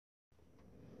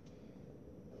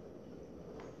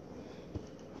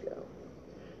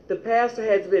the pastor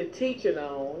has been teaching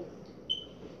on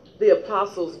the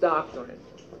apostles' doctrine.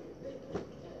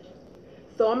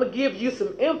 So I'm going to give you some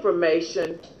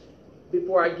information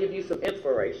before I give you some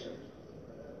inspiration.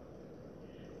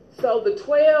 So the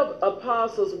 12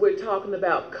 apostles, we're talking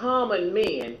about common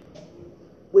men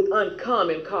with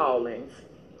uncommon callings.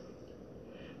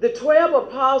 The 12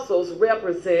 apostles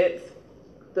represents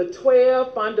the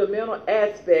 12 fundamental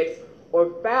aspects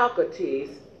or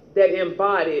faculties that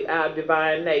embodied our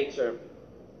divine nature.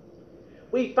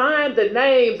 We find the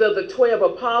names of the 12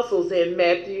 apostles in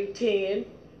Matthew 10,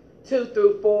 2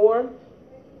 through 4,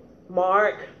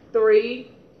 Mark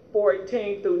 3,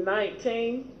 14 through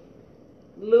 19,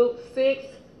 Luke 6,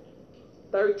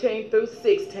 13 through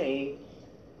 16,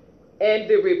 and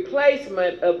the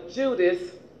replacement of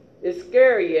Judas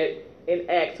Iscariot in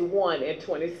Acts 1 and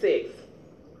 26.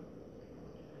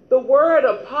 The word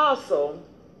apostle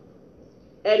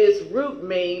at its root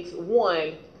means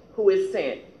one who is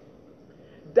sent.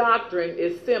 Doctrine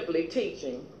is simply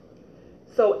teaching.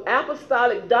 So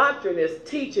apostolic doctrine is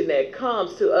teaching that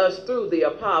comes to us through the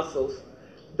apostles,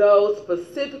 those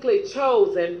specifically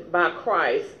chosen by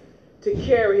Christ to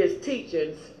carry his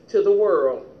teachings to the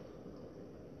world.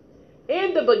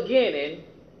 In the beginning,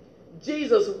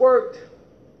 Jesus worked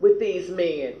with these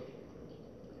men,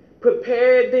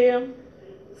 prepared them,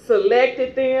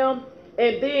 selected them,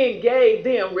 and then gave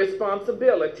them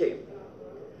responsibility.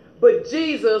 But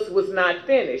Jesus was not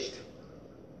finished.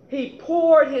 He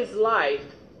poured his life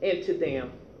into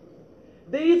them.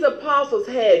 These apostles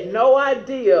had no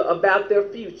idea about their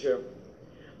future,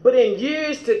 but in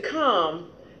years to come,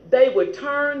 they would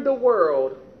turn the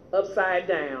world upside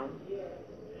down.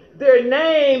 Their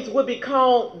names would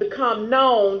become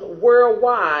known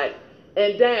worldwide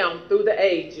and down through the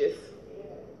ages.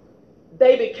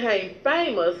 They became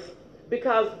famous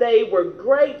because they were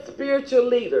great spiritual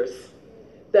leaders,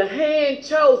 the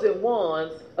hand-chosen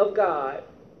ones of God.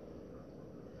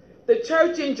 The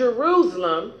church in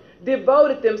Jerusalem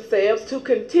devoted themselves to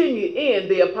continue in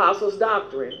the apostles'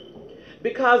 doctrine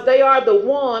because they are the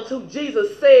ones who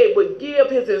Jesus said would give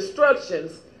his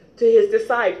instructions to his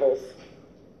disciples.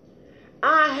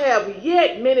 I have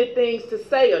yet many things to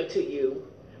say unto you,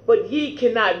 but ye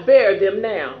cannot bear them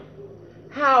now.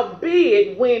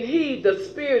 Howbeit, when he, the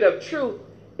Spirit of truth,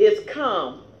 is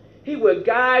come, he will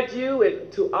guide you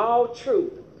into all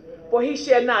truth. For he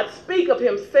shall not speak of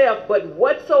himself, but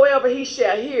whatsoever he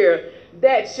shall hear,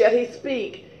 that shall he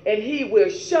speak, and he will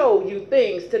show you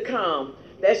things to come.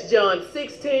 That's John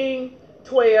 16,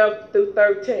 12 through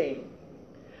 13.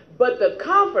 But the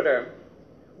Comforter,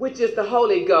 which is the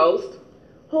Holy Ghost,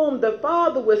 whom the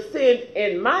Father will send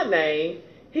in my name,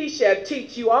 he shall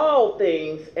teach you all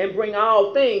things, and bring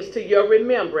all things to your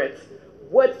remembrance,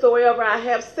 whatsoever I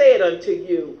have said unto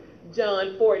you.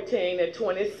 John 14 and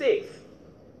 26.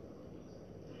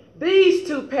 These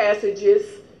two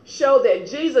passages show that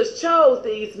Jesus chose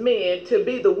these men to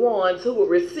be the ones who will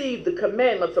receive the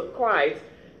commandments of Christ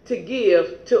to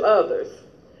give to others.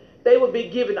 They would be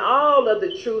given all of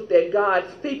the truth that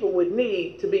God's people would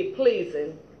need to be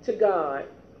pleasing to God.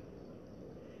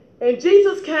 And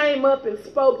Jesus came up and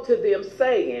spoke to them,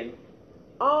 saying,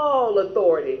 all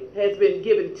authority has been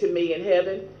given to me in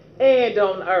heaven and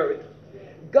on earth.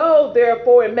 Go,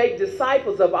 therefore, and make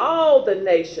disciples of all the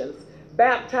nations,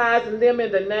 baptizing them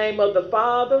in the name of the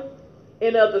Father,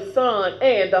 and of the Son,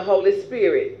 and the Holy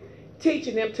Spirit,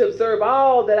 teaching them to observe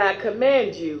all that I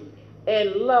command you.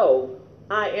 And lo,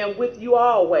 I am with you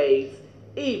always,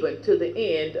 even to the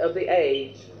end of the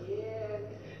age. Yes.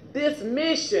 This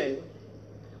mission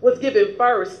was given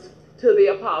first to the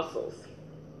apostles.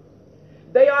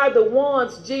 They are the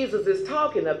ones Jesus is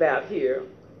talking about here.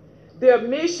 Their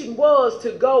mission was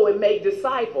to go and make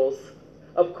disciples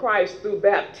of Christ through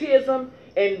baptism,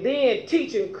 and then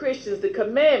teaching Christians the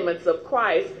commandments of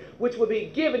Christ, which will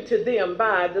be given to them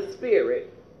by the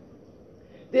Spirit.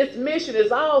 This mission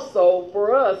is also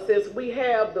for us, since we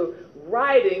have the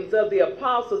writings of the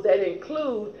apostles that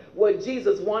include what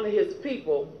Jesus wanted his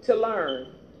people to learn.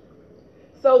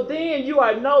 So then you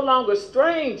are no longer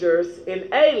strangers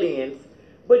and aliens,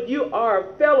 but you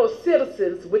are fellow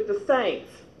citizens with the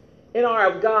saints and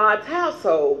are of God's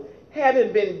household,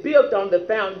 having been built on the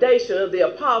foundation of the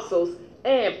apostles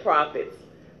and prophets,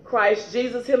 Christ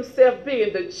Jesus himself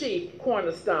being the chief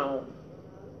cornerstone.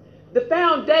 The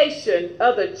foundation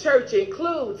of the church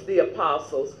includes the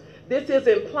apostles. This is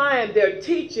implying their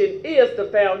teaching is the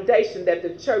foundation that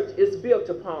the church is built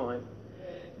upon.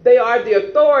 They are the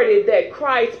authority that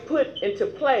Christ put into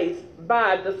place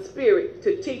by the Spirit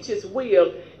to teach his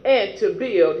will and to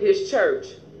build his church.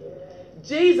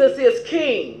 Jesus is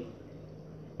King,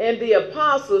 and the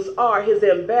apostles are his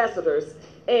ambassadors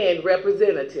and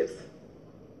representatives.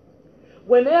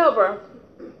 Whenever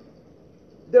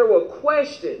there were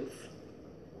questions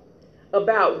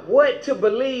about what to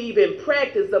believe and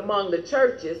practice among the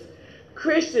churches,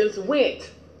 Christians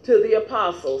went to the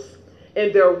apostles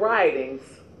in their writings.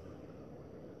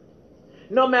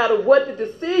 No matter what the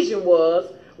decision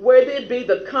was, whether it be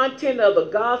the content of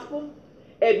the gospel,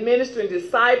 administering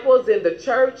disciples in the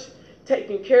church,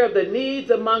 taking care of the needs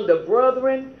among the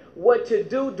brethren, what to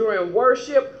do during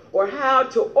worship, or how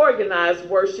to organize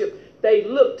worship, they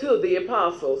looked to the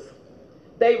apostles.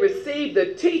 They received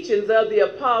the teachings of the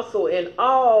apostle in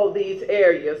all these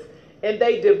areas, and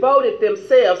they devoted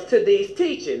themselves to these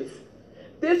teachings.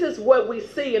 This is what we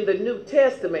see in the New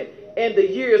Testament and the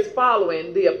years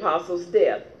following the apostles'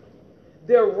 death.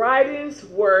 Their writings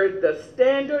were the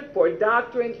standard for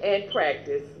doctrine and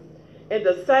practice, and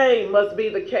the same must be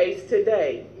the case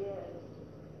today.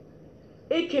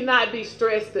 It cannot be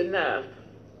stressed enough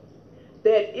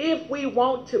that if we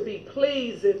want to be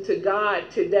pleasing to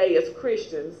God today as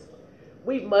Christians,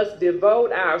 we must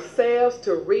devote ourselves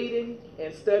to reading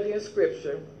and studying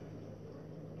Scripture.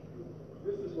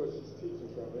 This is what she's teaching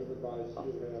from. Everybody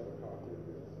should have a copy of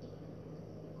this.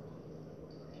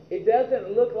 It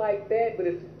doesn't look like that, but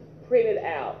it's printed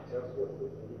out. That's what we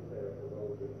have for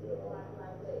those that get off.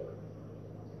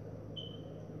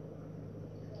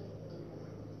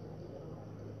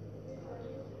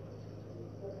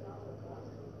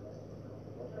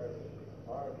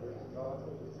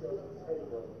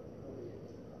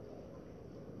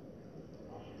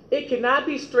 It cannot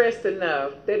be stressed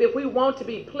enough that if we want to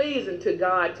be pleasing to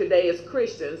God today as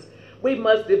Christians, we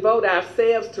must devote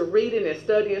ourselves to reading and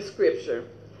studying Scripture.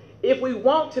 If we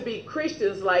want to be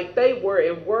Christians like they were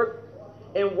in work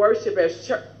and worship as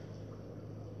church,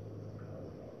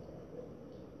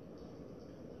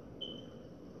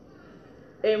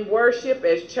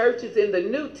 churches in the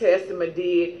New Testament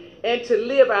did, and to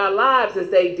live our lives as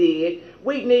they did,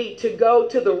 we need to go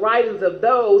to the writings of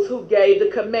those who gave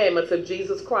the commandments of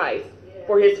Jesus Christ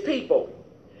for his people.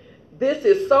 This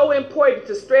is so important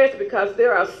to stress because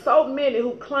there are so many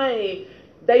who claim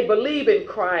they believe in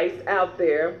Christ out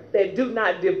there that do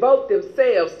not devote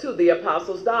themselves to the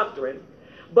apostles' doctrine,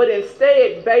 but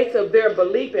instead base of their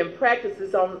belief and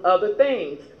practices on other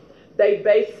things. They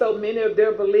base so many of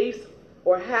their beliefs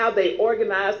or how they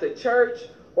organize the church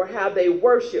or how they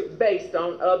worship based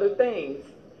on other things.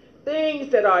 Things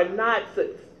that are not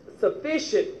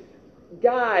sufficient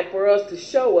guide for us to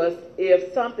show us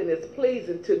if something is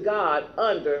pleasing to God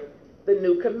under the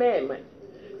new commandment.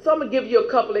 So I'm going to give you a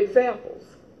couple examples.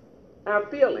 Our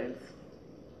feelings.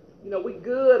 We're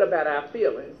good about our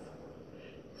feelings.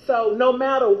 So no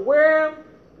matter where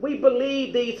we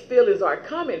believe these feelings are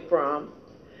coming from,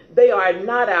 they are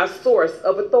not our source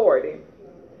of authority.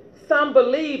 Some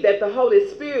believe that the Holy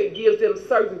Spirit gives them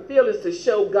certain feelings to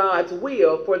show God's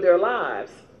will for their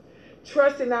lives.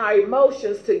 Trusting our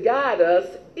emotions to guide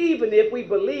us, even if we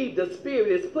believe the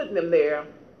Spirit is putting them there,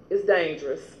 is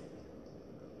dangerous.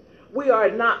 We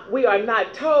are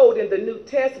not told in the New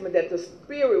Testament that the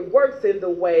Spirit works in the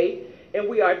way, and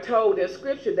we are told in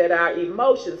Scripture that our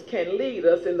emotions can lead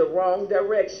us in the wrong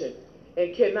direction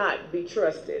and cannot be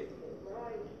trusted.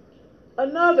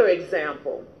 Another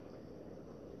example,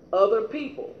 other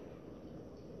people,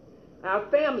 our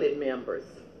family members.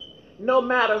 No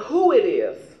matter who it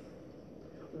is,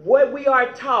 what we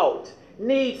are taught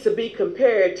needs to be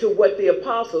compared to what the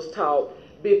apostles taught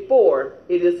before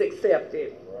it is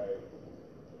accepted.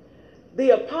 The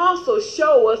apostles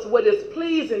show us what is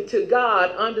pleasing to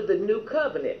God under the new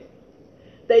covenant.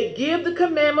 They give the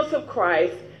commandments of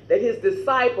Christ that his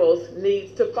disciples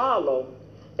need to follow.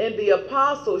 And the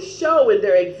apostles show in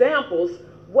their examples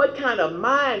what kind of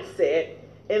mindset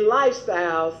and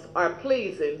lifestyles are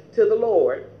pleasing to the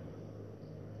Lord.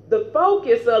 The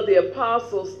focus of the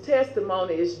apostles'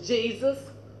 testimony is Jesus,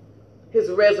 his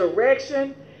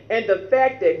resurrection, and the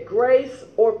fact that grace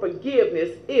or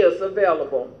forgiveness is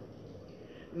available.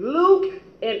 Luke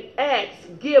and Acts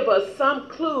give us some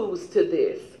clues to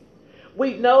this.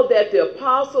 We know that the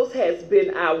apostles has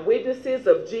been eyewitnesses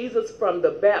of Jesus from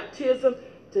the baptism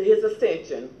to his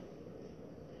ascension.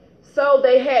 So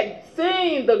they had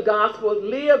seen the gospel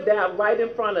lived out right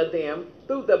in front of them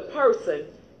through the person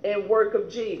and work of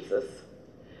Jesus.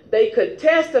 They could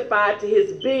testify to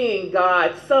his being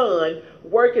God's Son,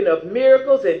 working of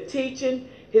miracles and teaching,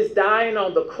 his dying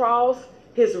on the cross,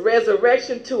 his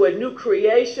resurrection to a new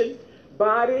creation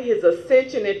body, his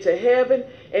ascension into heaven,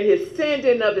 and his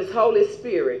sending of his Holy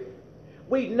Spirit.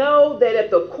 We know that at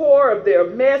the core of their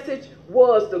message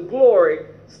was the glory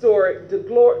story,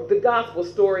 the gospel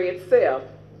story itself.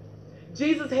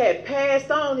 Jesus had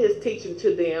passed on his teaching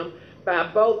to them by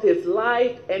both his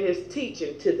life and his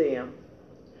teaching to them.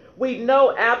 We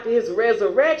know after his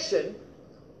resurrection,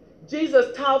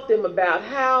 Jesus taught them about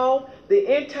how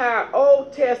the entire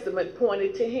Old Testament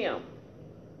pointed to him.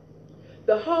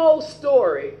 The whole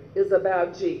story is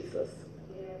about Jesus.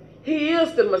 He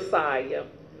is the Messiah.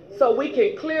 So we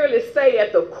can clearly say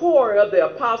at the core of the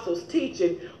apostles'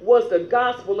 teaching was the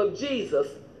gospel of Jesus,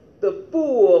 the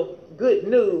full good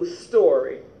news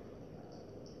story.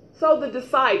 So the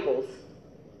disciples,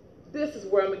 this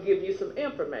is where I'm going to give you some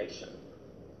information.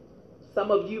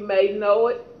 Some of you may know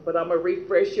it, but I'm going to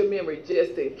refresh your memory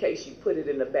just in case you put it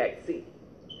in the back seat.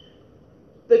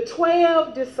 The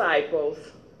 12 disciples,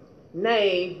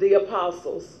 named the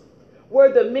apostles,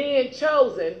 were the men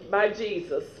chosen by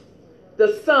Jesus,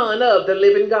 the Son of the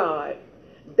living God.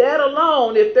 That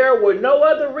alone, if there were no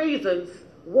other reasons,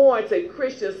 warrants a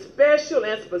Christian's special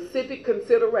and specific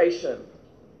consideration.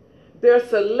 Their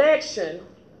selection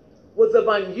was of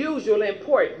unusual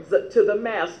importance to the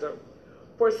Master,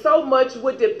 for so much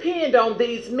would depend on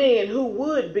these men who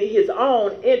would be his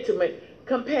own intimate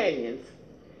companions.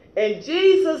 And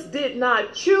Jesus did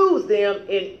not choose them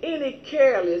in any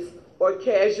careless or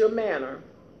casual manner.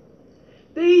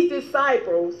 These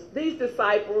disciples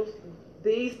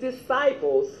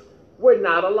were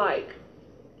not alike.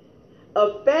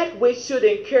 A fact which should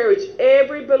encourage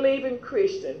every believing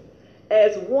Christian,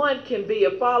 as one can be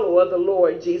a follower of the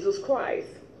Lord Jesus Christ.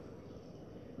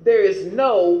 There is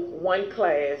no one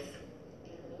class.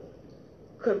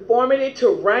 Conformity to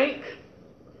rank,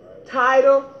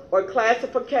 title, or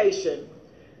classification.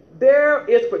 There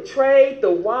is portrayed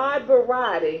the wide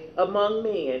variety among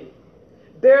men,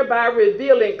 thereby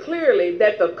revealing clearly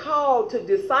that the call to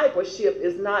discipleship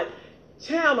is not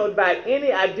channeled by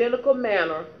any identical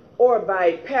manner or by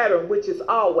a pattern which is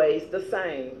always the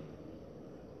same.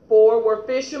 4 were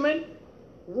fishermen,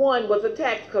 1 was a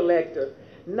tax collector,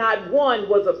 not one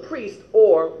was a priest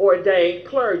or ordained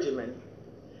clergyman.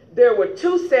 There were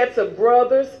 2 sets of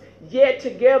brothers, yet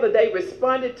together they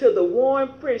responded to the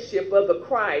warm friendship of the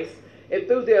Christ, and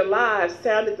through their lives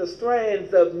sounded the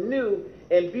strands of new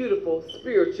and beautiful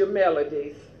spiritual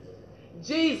melodies.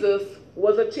 Jesus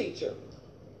was a teacher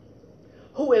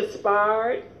who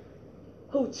inspired,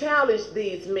 who challenged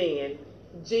these men.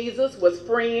 Jesus was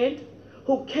friend,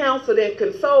 who counseled and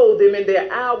consoled them in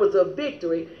their hours of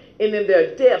victory and in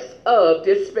their depths of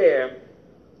despair.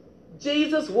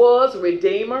 Jesus was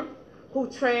Redeemer, who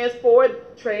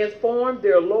transformed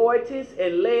their loyalties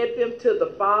and led them to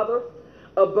the Father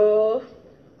above,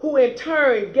 who in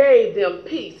turn gave them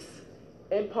peace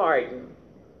and pardon.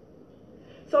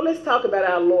 So let's talk about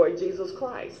our Lord Jesus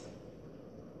Christ.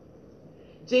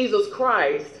 Jesus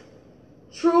Christ,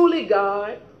 truly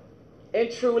God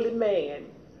and truly man,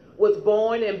 was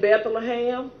born in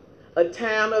Bethlehem, a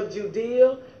town of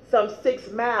Judea, some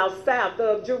 6 miles south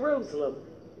of Jerusalem.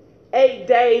 8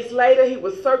 days later, he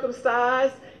was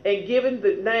circumcised and given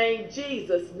the name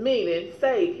Jesus, meaning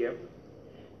Savior.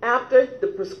 After the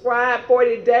prescribed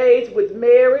 40 days with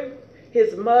Mary,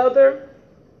 his mother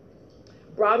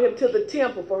brought him to the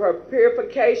temple for her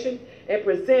purification and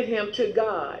present him to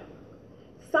God.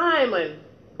 Simon,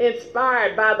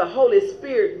 inspired by the Holy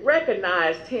Spirit,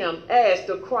 recognized him as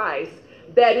the Christ,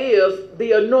 that is,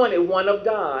 the anointed one of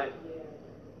God.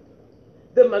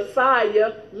 The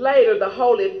Messiah. Later, the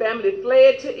Holy Family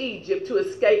fled to Egypt to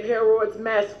escape Herod's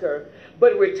massacre,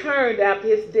 but returned after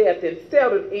his death and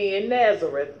settled in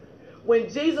Nazareth. When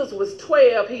Jesus was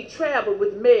 12, he traveled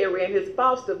with Mary and his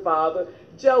foster father,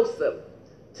 Joseph,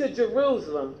 to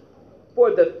Jerusalem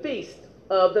for the feast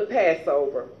of the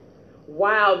Passover.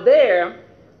 While there,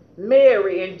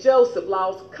 Mary and Joseph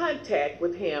lost contact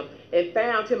with him and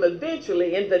found him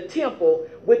eventually in the temple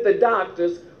with the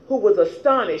doctors, who was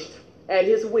astonished at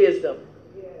his wisdom.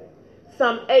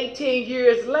 Some 18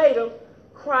 years later,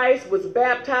 Christ was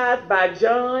baptized by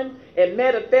John and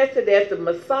manifested as the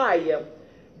Messiah.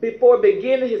 Before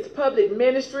beginning his public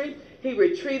ministry, he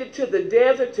retreated to the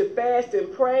desert to fast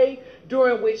and pray,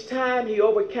 during which time he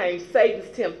overcame Satan's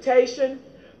temptation.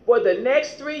 For the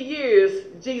next 3 years,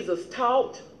 Jesus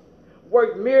taught,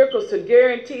 worked miracles to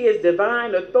guarantee his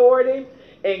divine authority,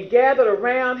 and gathered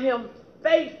around him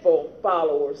faithful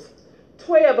followers,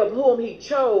 12 of whom he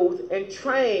chose and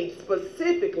trained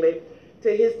specifically to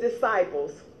his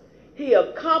disciples. He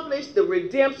accomplished the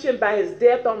redemption by his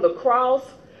death on the cross.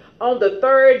 On the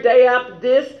 3rd day after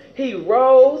this, he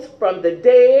rose from the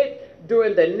dead.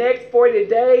 During the next 40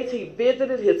 days, he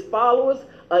visited his followers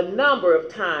a number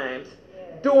of times.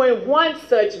 During one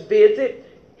such visit,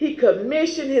 he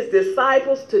commissioned his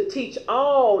disciples to teach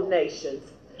all nations,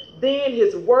 Then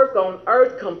his work on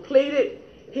earth completed,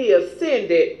 he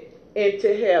ascended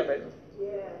into heaven.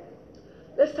 Yeah.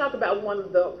 Let's talk about one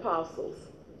of the apostles,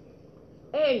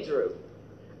 Andrew.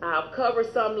 I'll cover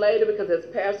some later because, as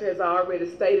Pastor has already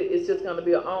stated, it's just going to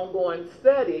be an ongoing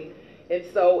study. And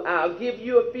so I'll give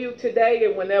you a few today,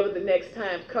 and whenever the next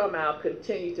time comes, I'll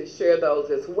continue to share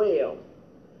those as well.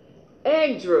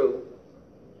 Andrew,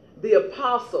 the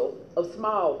apostle of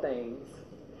small things.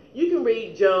 You can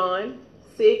read John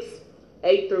 6,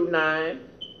 8 through 9.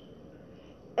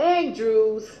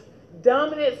 Andrew's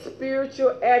dominant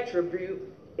spiritual attribute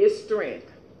is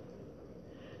strength.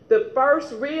 The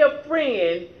first real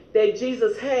friend that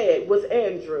Jesus had was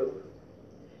Andrew.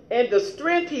 And the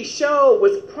strength he showed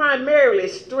was primarily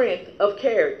strength of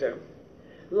character.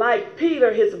 Like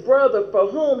Peter, his brother, for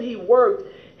whom he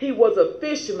worked, he was a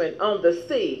fisherman on the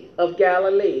Sea of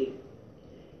Galilee.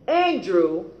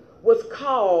 Andrew was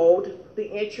called the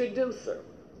introducer,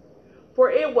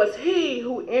 for it was he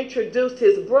who introduced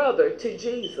his brother to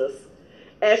Jesus.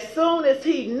 As soon as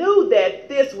he knew that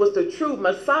this was the true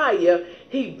Messiah,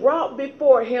 he brought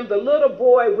before him the little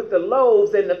boy with the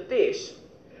loaves and the fish.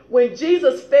 When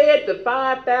Jesus fed the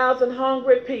 5,000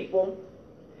 hungry people,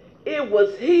 it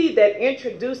was he that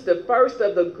introduced the first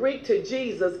of the Greek to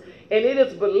Jesus, and it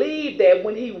is believed that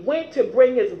when he went to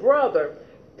bring his brother,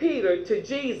 Peter, to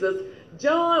Jesus,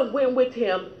 John went with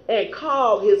him and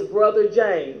called his brother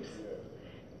James.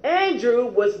 Andrew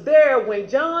was there when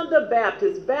John the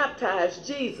Baptist baptized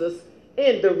Jesus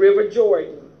in the River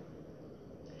Jordan.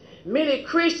 Many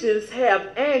Christians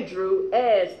have Andrew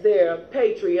as their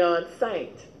patron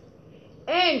saint.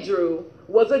 Andrew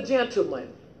was a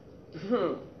gentleman,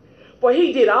 for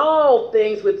he did all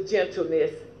things with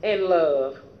gentleness and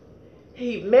love.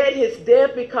 He met his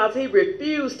death because he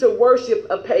refused to worship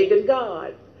a pagan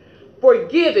god,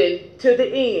 forgiven to the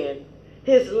end.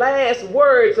 His last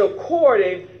words,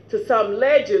 according to some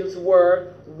legends,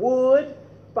 were, "Would,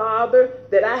 Father,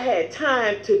 that I had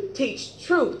time to teach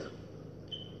truth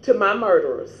to my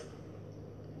murderers."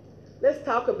 Let's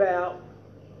talk about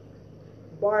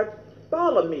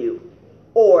Bartholomew,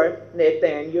 or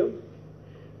Nathaniel,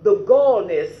 the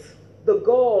gawlless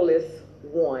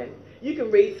one. You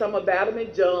can read some about him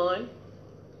in John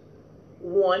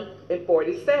 1 and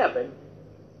 47.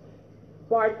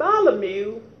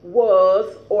 Bartholomew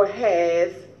was or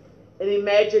has an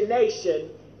imagination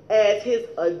as his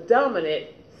dominant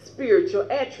spiritual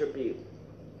attribute.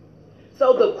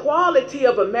 So the quality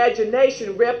of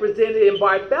imagination represented in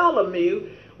Bartholomew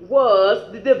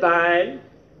was the divine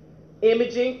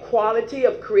imaging quality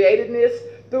of creativeness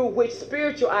through which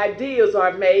spiritual ideas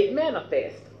are made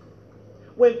manifest.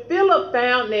 When Philip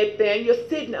found Nathanael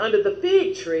sitting under the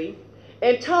fig tree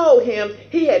and told him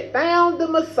he had found the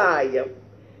Messiah,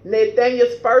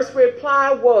 Nathanael's first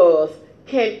reply was,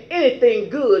 "Can anything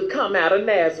good come out of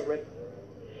Nazareth?"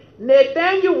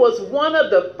 Nathanael was one of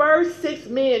the first 6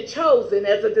 men chosen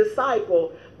as a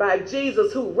disciple by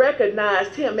Jesus, who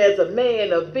recognized him as a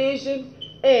man of vision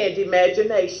and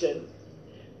imagination.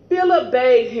 Philip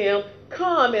bade him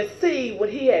come and see when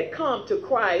he had come to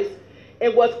Christ,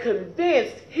 and was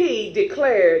convinced. He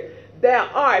declared, "Thou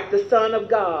art the Son of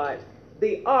God,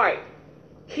 the art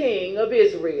King of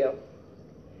Israel."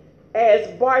 As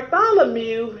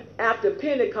Bartholomew, after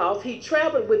Pentecost, he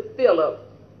traveled with Philip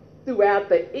throughout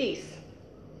the east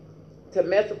to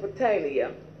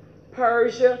Mesopotamia,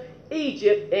 Persia,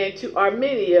 Egypt, and to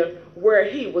Armenia, where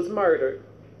he was murdered.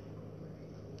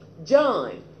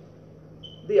 John,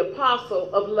 the apostle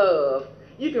of love.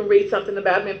 You can read something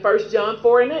about him in 1 John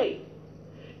 4 and 8.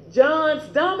 John's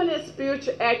dominant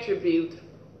spiritual attribute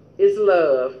is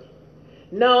love,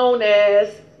 known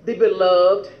as the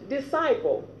beloved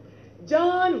disciple.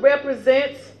 John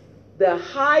represents the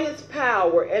highest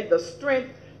power and the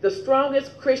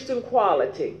strongest Christian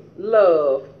quality,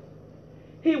 love.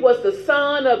 He was the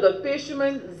son of the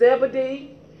fisherman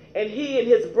Zebedee, and he and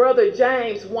his brother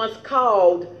James, once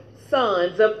called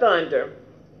sons of thunder,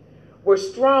 were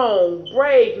strong,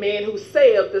 brave men who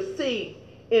sailed the sea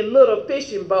in little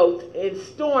fishing boats in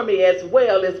stormy as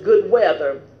well as good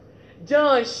weather.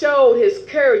 John showed his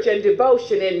courage and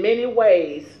devotion in many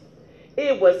ways.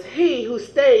 It was he who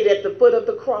stayed at the foot of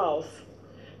the cross,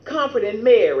 comforting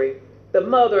Mary, the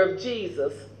mother of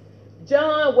Jesus.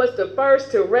 John was the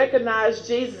first to recognize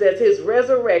Jesus as his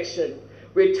resurrection.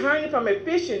 Returning from a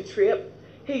fishing trip,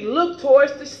 he looked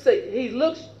towards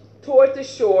the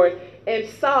shore and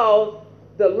saw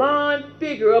the lone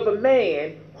figure of a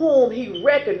man whom he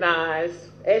recognized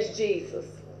as Jesus.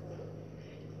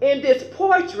 In this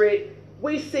portrait,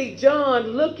 we see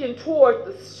John looking toward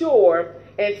the shore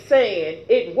and saying,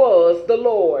 "It was the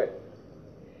Lord."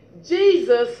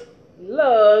 Jesus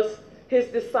loves his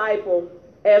disciple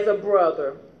as a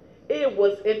brother. It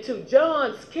was into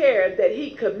John's care that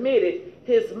he committed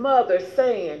his mother,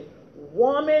 saying,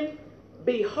 "Woman,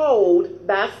 behold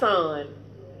thy son."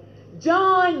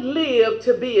 John lived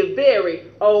to be a very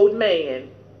old man.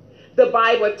 The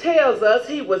Bible tells us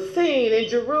he was seen in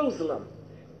Jerusalem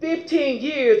 15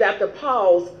 years after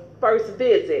Paul's first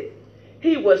visit.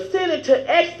 He was sent into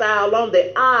exile on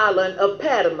the island of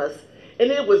Patmos,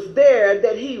 and it was there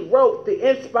that he wrote the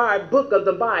inspired book of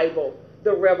the Bible,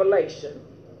 the Revelation.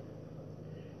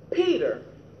 Peter,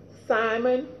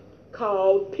 Simon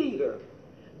called Peter,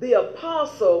 the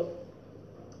apostle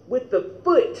with the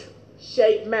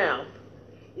foot-shaped mouth.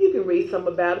 You can read some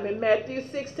about him in Matthew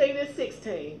 16 and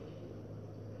 16.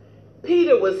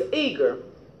 Peter was eager,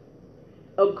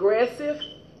 aggressive,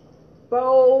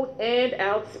 bold, and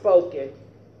outspoken.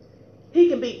 He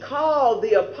can be called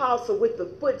the apostle with the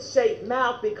foot-shaped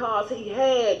mouth because he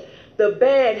had the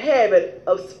bad habit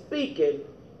of speaking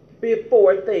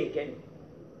before thinking.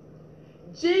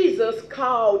 Jesus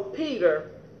called Peter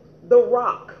the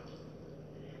rock,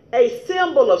 a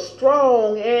symbol of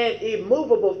strong and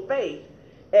immovable faith,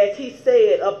 as he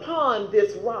said, "Upon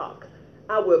this rock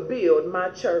I will build my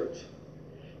church."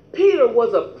 Peter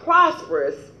was a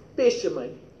prosperous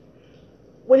fisherman.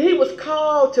 When he was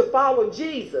called to follow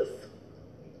Jesus,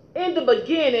 in the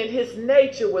beginning his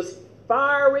nature was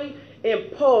fiery,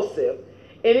 impulsive,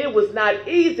 and it was not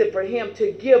easy for him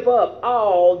to give up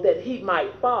all that he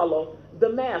might follow the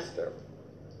master.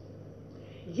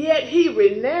 Yet he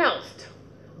renounced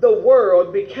the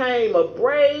world, became a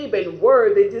brave and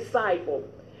worthy disciple,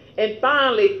 and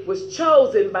finally was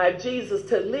chosen by Jesus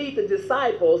to lead the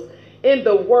disciples in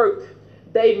the work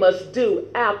they must do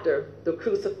after the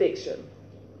crucifixion.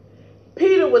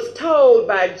 Peter was told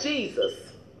by Jesus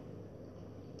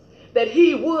that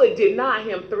he would deny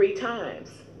him 3 times,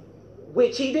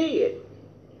 which he did.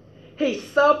 He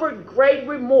suffered great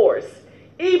remorse,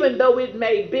 even though it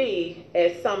may be,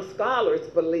 as some scholars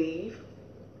believe,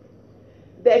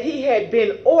 that he had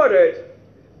been ordered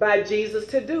by Jesus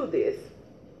to do this.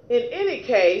 In any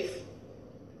case,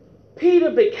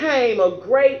 Peter became a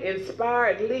great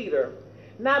inspired leader,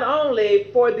 not only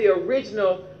for the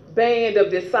original band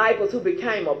of disciples who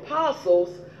became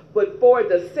apostles, but for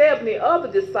the 70 other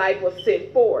disciples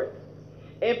sent forth,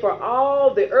 and for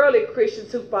all the early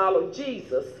Christians who followed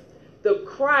Jesus, the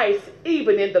Christ,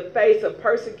 even in the face of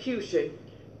persecution,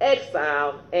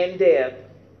 exile, and death.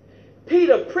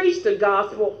 Peter preached the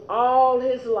gospel all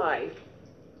his life,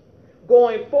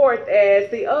 going forth as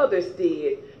the others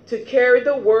did, to carry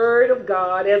the word of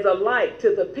God as a light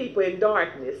to the people in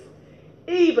darkness,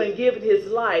 even giving his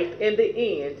life in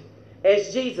the end,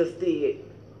 as Jesus did.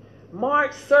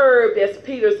 Mark served as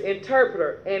Peter's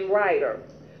interpreter and writer.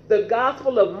 The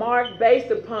Gospel of Mark, based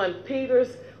upon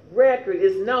Peter's record,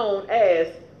 is known as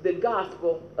the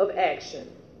Gospel of Action.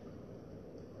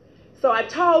 So I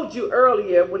told you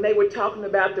earlier when they were talking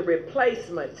about the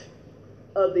replacement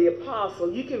of the apostle,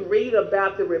 you can read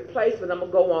about the replacement. I'm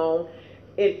going to go on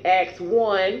in Acts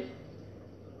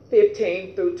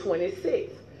 1:15 through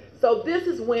 26. So this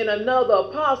is when another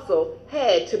apostle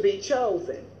had to be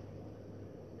chosen.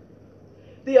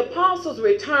 The apostles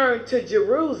returned to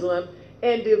Jerusalem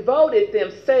and devoted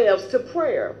themselves to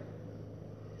prayer.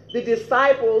 The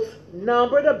disciples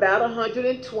numbered about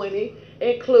 120,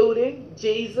 including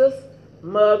Jesus,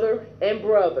 mother, and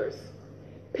brothers.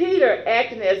 Peter,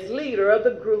 acting as leader of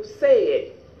the group,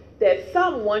 said that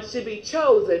someone should be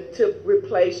chosen to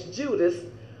replace Judas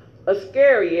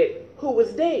Iscariot, who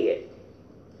was dead.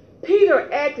 Peter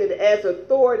acted as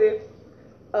authoritative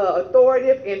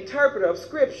interpreter of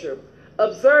Scripture,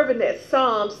 observing that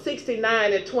Psalms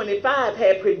 69 and 25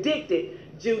 had predicted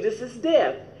Judas's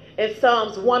death, and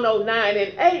Psalms 109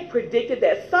 and 8 predicted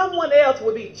that someone else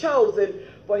would be chosen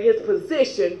for his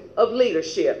position of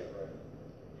leadership.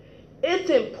 It's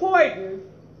important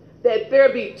that there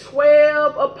be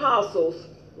 12 apostles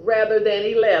rather than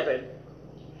 11.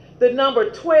 The number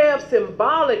 12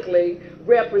 symbolically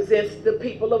represents the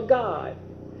people of God.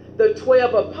 The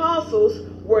 12 apostles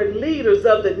were leaders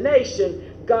of the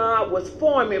nation God was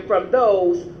forming from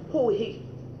those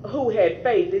who had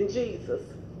faith in Jesus.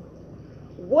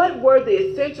 What were the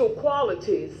essential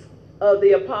qualities of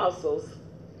the apostles?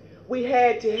 We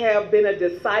had to have been a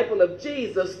disciple of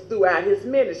Jesus throughout his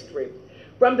ministry,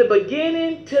 from the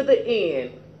beginning to the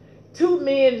end. 2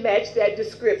 men matched that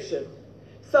description.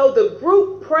 So the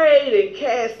group prayed and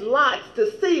cast lots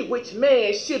to see which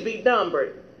man should be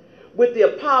numbered with the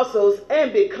apostles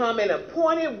and become an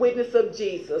appointed witness of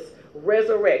Jesus'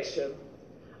 resurrection.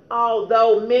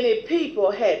 Although many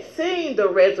people had seen the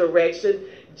resurrection,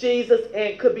 Jesus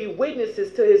and could be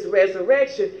witnesses to his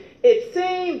resurrection, it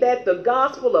seemed that the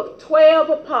gospel of 12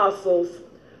 apostles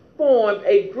formed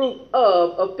a group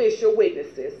of official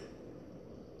witnesses.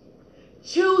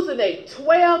 Choosing a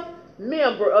 12th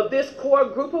member of this core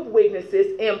group of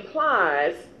witnesses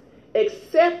implies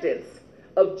acceptance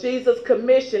of Jesus'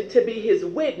 commission to be his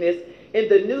witness in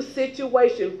the new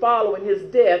situation following his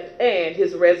death and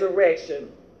his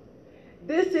resurrection.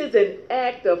 This is an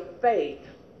act of faith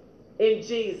in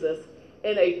Jesus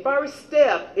and a first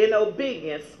step in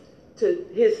obedience to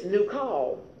his new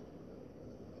call.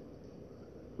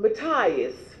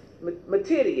 Matthias,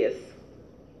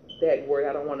 that word,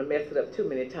 I don't want to mess it up too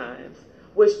many times,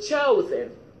 was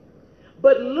chosen.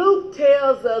 But Luke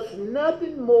tells us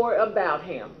nothing more about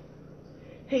him.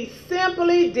 He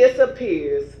simply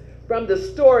disappears from the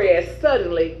story as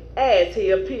suddenly as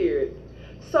he appeared.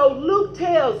 So Luke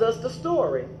tells us the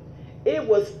story. It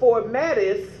was for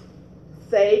Matthias'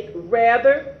 sake,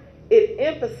 rather, it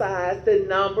emphasized the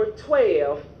number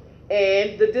 12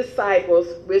 and the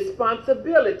disciples'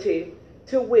 responsibility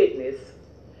to witness.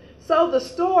 So the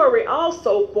story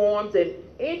also forms an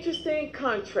interesting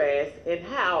contrast in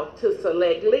how to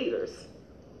select leaders.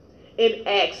 In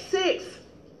Acts 6,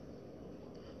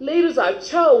 leaders are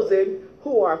chosen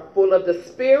who are full of the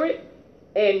Spirit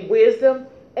and wisdom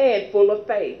and full of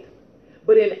faith.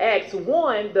 But in Acts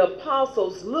 1, the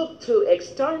apostles look to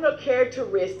external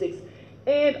characteristics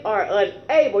and are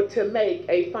unable to make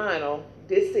a final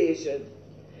decision.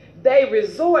 They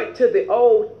resort to the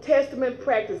Old Testament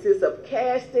practices of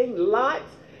casting lots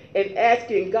and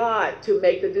asking God to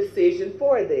make the decision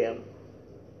for them.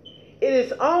 It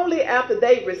is only after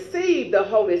they receive the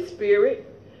Holy Spirit,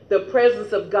 the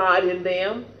presence of God in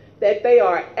them, that they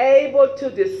are able to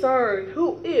discern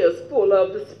who is full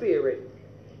of the Spirit.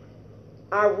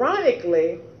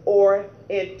 Ironically, or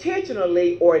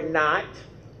intentionally or not,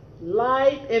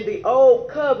 life in the Old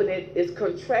Covenant is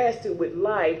contrasted with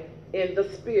life in the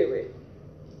Spirit.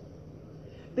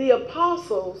 The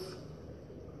apostles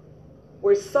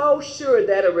were so sure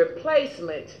that a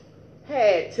replacement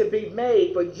had to be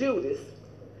made for Judas.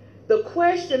 The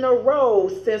question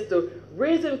arose, since the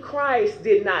risen Christ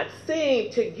did not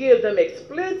seem to give them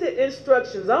explicit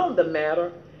instructions on the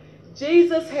matter.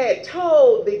 Jesus had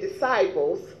told the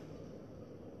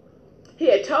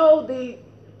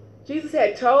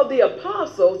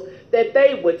apostles that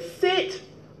they would sit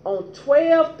on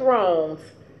 12 thrones,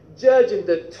 judging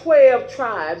the 12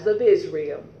 tribes of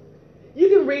Israel. You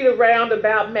can read around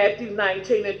about Matthew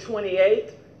 19 and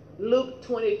 28, Luke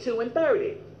 22 and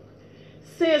 30.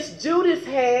 Since Judas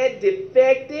had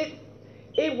defected,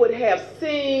 it would have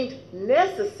seemed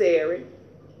necessary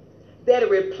that a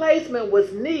replacement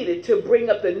was needed to bring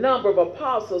up the number of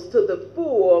apostles to the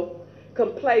full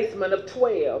complement of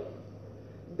 12.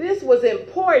 This was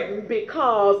important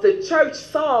because the church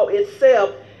saw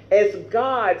itself as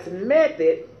God's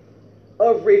method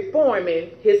of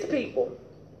reforming his people.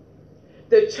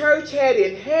 The church had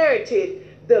inherited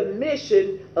the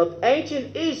mission of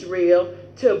ancient Israel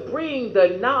to bring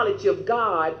the knowledge of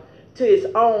God to his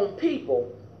own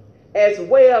people, as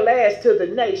well as to the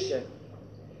nation.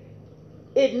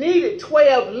 It needed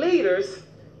 12 leaders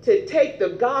to take the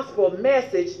gospel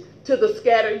message to the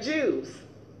scattered Jews.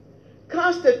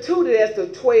 Constituted as the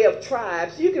 12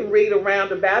 tribes, you can read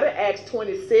around about it, Acts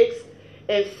 26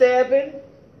 and 7,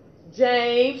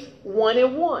 James 1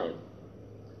 and 1.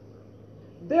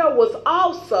 There was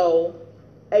also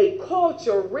a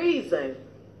cultural reason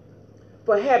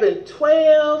for having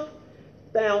 12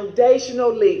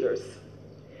 foundational leaders.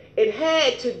 It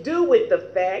had to do with the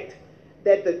fact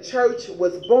that the church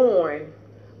was born,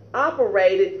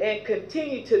 operated, and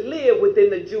continued to live within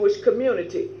the Jewish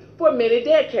community for many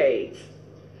decades.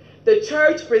 The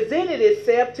church presented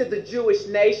itself to the Jewish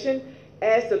nation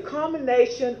as the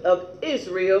culmination of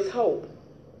Israel's hope.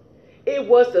 It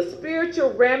was the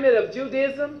spiritual remnant of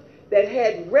Judaism that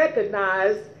had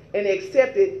recognized and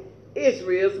accepted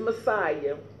Israel's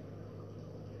Messiah.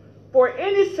 For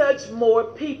any such more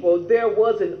people, there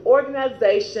was an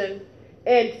organization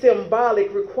and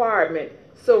symbolic requirement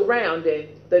surrounding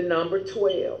the number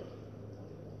 12.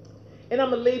 And I'm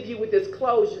going to leave you with this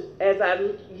closure as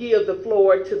I yield the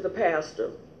floor to the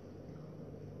pastor.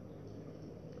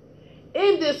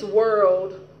 In this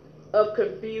world of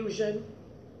confusion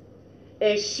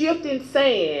and shifting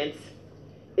sands,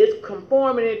 it's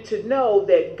conforming to know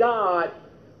that God's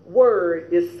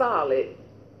word is solid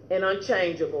and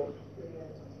unchangeable.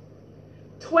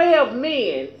 12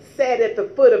 men sat at the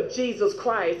foot of Jesus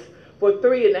Christ for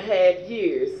 3.5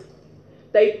 years.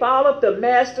 They followed the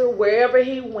master wherever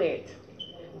he went.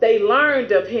 They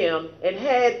learned of him and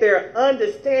had their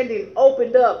understanding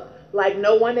opened up like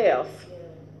no one else.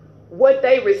 What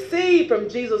they received from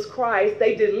Jesus Christ,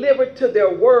 they delivered to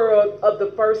their world of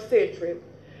the first century.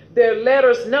 Their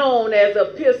letters, known as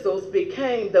epistles,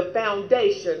 became the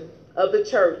foundation of the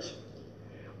church.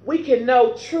 We can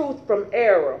know truth from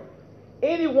error.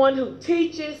 Anyone who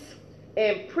teaches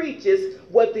and preaches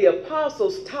what the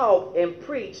apostles taught and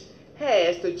preached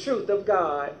has the truth of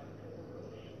God.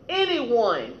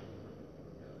 Anyone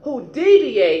who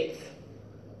deviates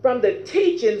from the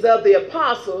teachings of the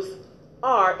apostles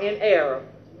are in error.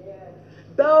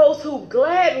 Those who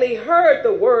gladly heard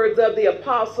the words of the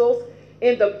apostles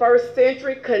in the first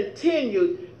century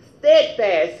continued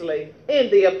steadfastly in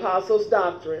the apostles'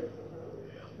 doctrine.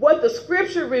 What the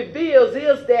scripture reveals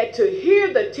is that to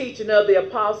hear the teaching of the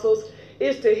apostles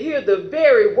is to hear the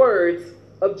very words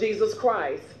of Jesus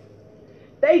Christ.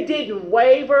 They didn't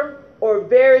waver or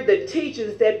vary the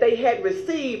teachings that they had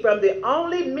received from the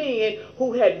only men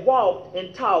who had walked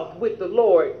and talked with the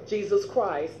Lord Jesus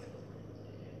Christ.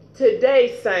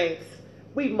 Today, saints,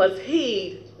 we must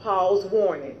heed Paul's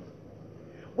warning.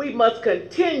 We must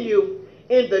continue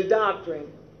in the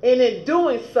doctrine, and in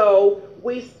doing so,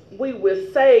 we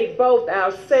will save both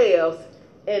ourselves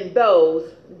and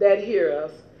those that hear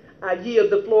us. I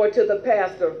yield the floor to the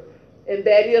pastor, and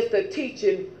that is the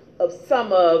teaching of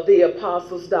some of the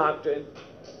apostles' doctrine.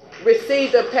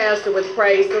 Receive the pastor with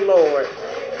praise the Lord.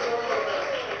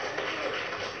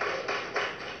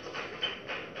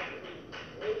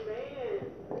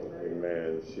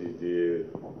 Amen. She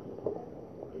did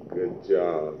a good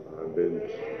job.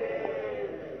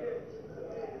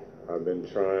 I've been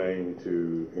trying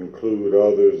to include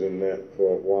others in that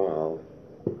for a while.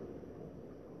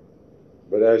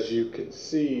 But as you can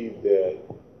see that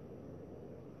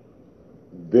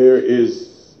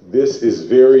this is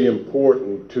very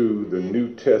important to the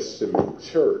New Testament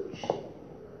church,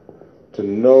 to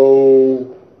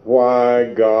know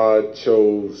why God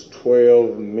chose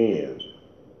 12 men.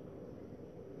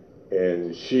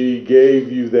 And she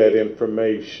gave you that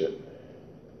information.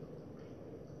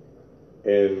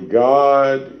 And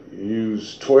God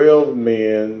used 12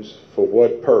 men for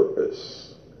what purpose?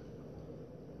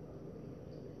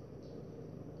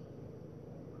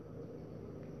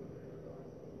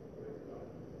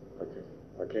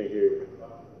 I can't hear you.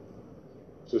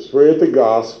 To spread the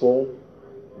gospel.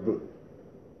 To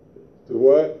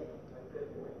what?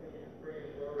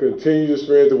 Continue to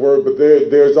spread the word. But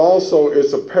there's also,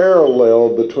 it's a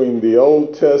parallel between the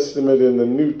Old Testament and the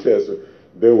New Testament.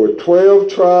 There were 12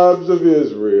 tribes of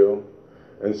Israel,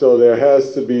 and so there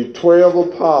has to be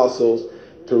 12 apostles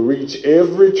to reach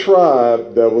every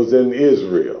tribe that was in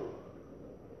Israel.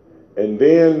 And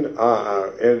then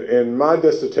in my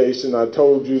dissertation, I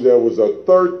told you there was a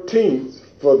 13th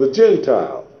for the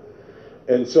Gentile.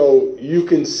 And so you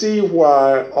can see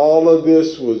why all of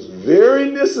this was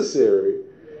very necessary,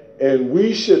 and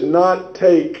we should not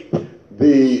take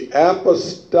the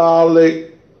apostolic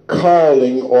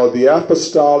calling or the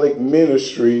apostolic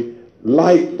ministry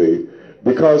lightly,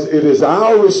 because it is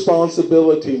our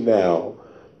responsibility now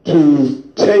to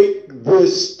take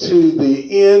this to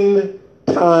the end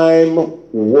time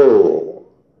world.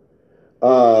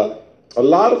 A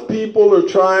lot of people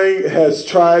has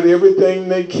tried everything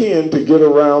they can to get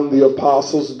around the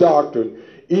apostles' doctrine,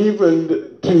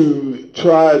 even to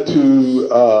try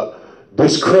to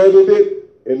discredit it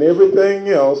and everything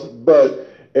else. But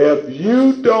if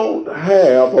you don't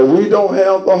have, or we don't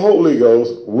have the Holy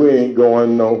Ghost, we ain't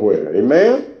going nowhere.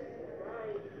 Amen?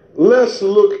 Let's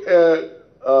look at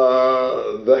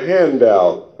the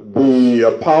handout, the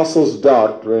Apostles'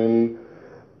 Doctrine.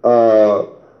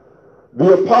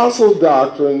 The Apostles'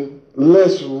 Doctrine,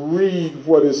 let's read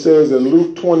what it says in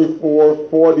Luke 24,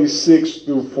 46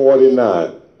 through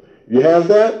 49. You have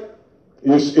that?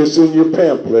 It's in your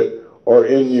pamphlet or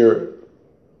in your...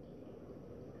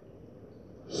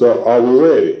 So, are we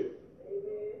ready?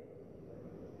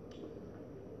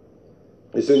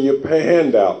 It's in your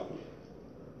handout.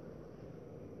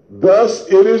 Thus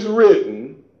it is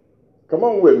written, come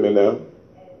on with me now,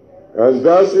 and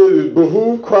thus it is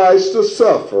behooved Christ to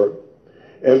suffer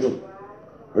and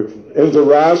to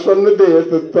rise from the dead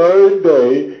the third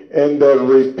day, and that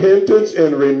repentance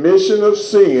and remission of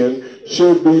sin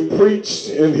should be preached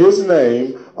in his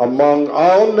name among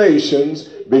all nations,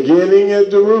 beginning at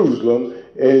Jerusalem,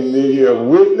 and the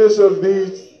witness of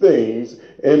these things.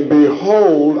 And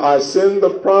behold, I send the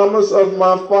promise of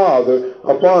my Father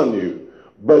upon you.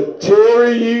 But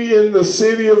tarry ye in the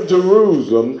city of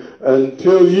Jerusalem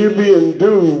until you be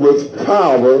endued with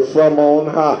power from on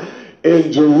high.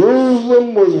 And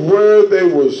Jerusalem was where they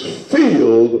was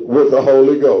filled with the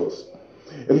Holy Ghost.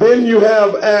 And then you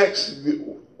have Acts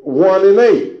 1 and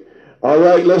 8. All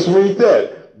right, let's read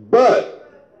that. But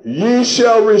ye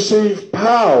shall receive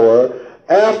power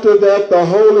after that the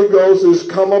Holy Ghost is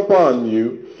come upon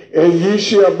you, and ye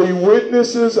shall be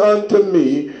witnesses unto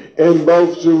me in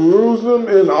both Jerusalem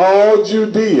and all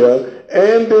Judea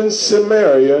and in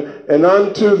Samaria and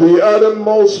unto the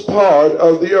uttermost part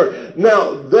of the earth.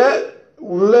 Now that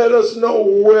let us know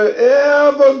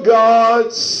wherever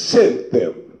God sent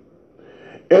them.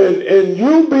 And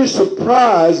you'll be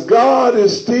surprised, God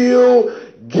is still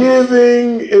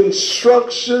giving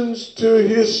instructions to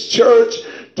his church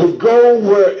to go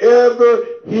wherever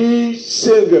he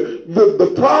sends them.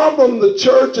 The problem the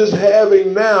church is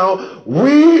having now,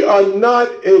 we are not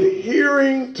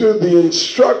adhering to the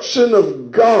instruction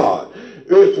of God.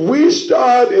 If we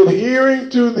start adhering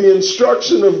to the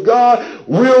instruction of God,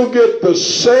 we'll get the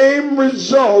same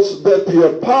results that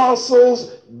the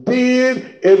apostles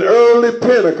did in early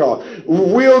Pentecost.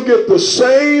 We'll get the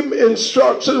same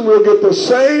instruction, we'll get the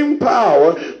same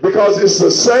power, because it's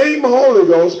the same Holy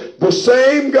Ghost, the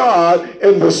same God,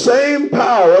 and the same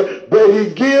power that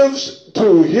he gives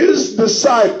to his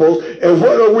disciples. And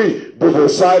what are we? The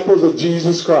disciples of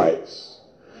Jesus Christ.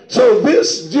 So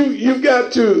this, you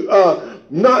got to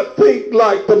not think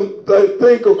like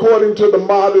think according to the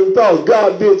modern thought.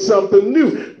 God did something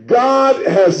new. God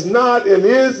has not and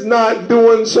is not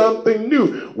doing something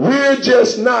new. We're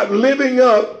just not living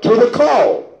up to the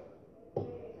call.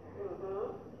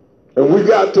 And we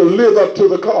got to live up to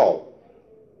the call.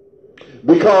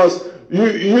 Because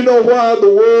you know why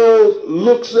the world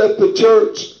looks at the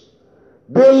church?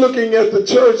 They're looking at the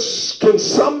church. Can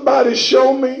somebody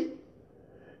show me?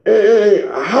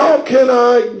 How can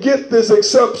I get this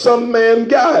except some man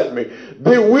guide me?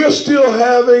 We're still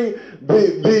having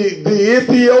the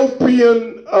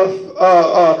Ethiopian,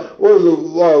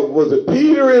 was it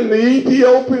Peter and the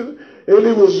Ethiopian? And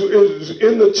he was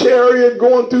in the chariot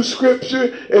going through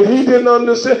scripture and he didn't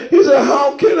understand. He said,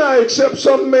 how can I accept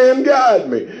some man guide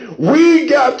me? We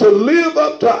got to live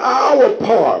up to our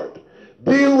part.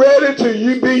 Be ready to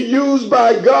be used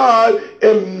by God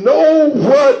and know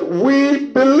what we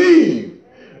believe.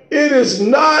 It is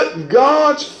not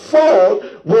God's fault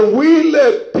when we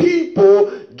let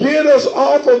people get us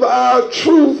off of our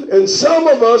truth. And some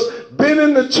of us been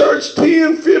in the church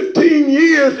 10, 15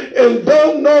 years and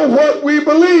don't know what we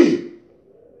believe.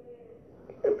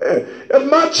 If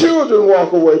my children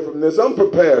walk away from this, I'm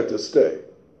prepared to stay.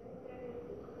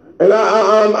 And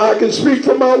I can speak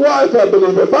for my wife, I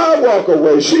believe. If I walk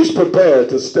away, she's prepared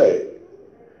to stay.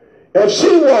 If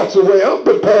she walks away, I'm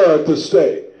prepared to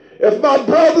stay. If my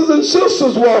brothers and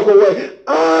sisters walk away,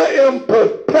 I am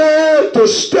prepared to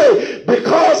stay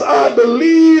because I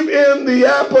believe in the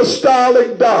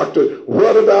apostolic doctrine.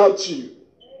 What about you?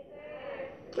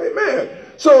 Amen.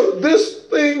 So this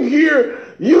thing here,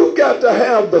 you've got to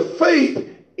have the faith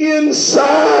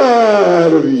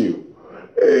inside of you.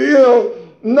 You know,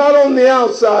 not on the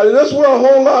outside. And that's where a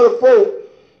whole lot of folk,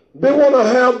 they want to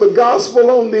have the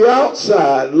gospel on the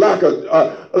outside like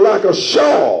a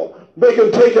shawl. They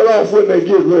can take it off when they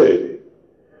get ready.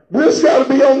 This got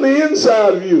to be on the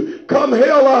inside of you. Come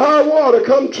hell or high water,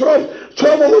 come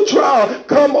trouble or trial,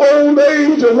 come old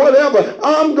age or whatever,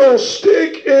 I'm going to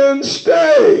stick and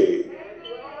stay.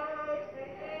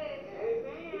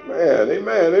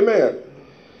 Amen.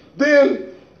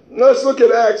 Then let's look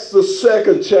at Acts, the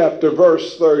 2nd chapter,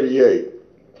 verse 38.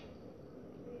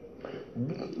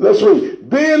 Let's read.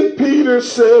 Then Peter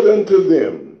said unto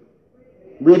them,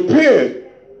 repent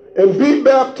and be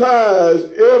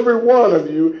baptized, every one of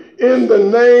you, in the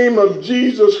name of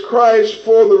Jesus Christ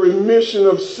for the remission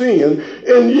of sin,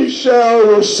 and ye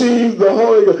shall receive the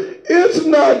Holy Ghost. It's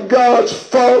not God's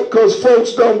fault because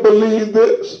folks don't believe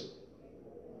this.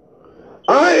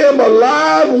 I am a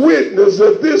live witness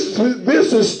that this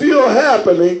is still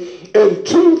happening in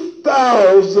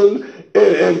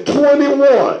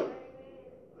 2021.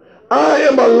 I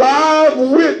am a live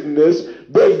witness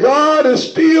that God is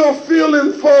still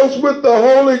filling folks with the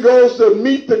Holy Ghost that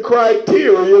meet the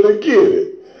criteria to get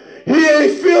it. He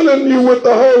ain't filling you with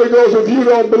the Holy Ghost if you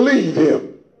don't believe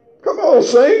him. Come on,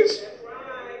 saints. That's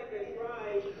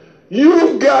right.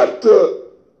 You've got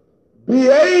to be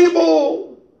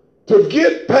able to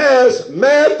get past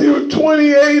Matthew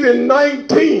 28 and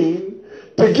 19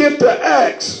 to get to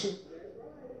Acts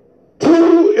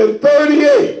 2 and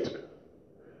 38.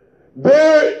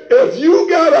 If you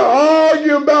got to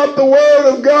argue about the word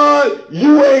of God,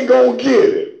 you ain't going to get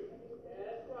it.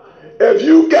 If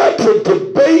you got to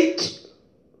debate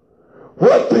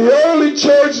what the early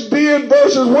church did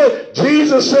versus what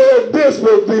Jesus said this,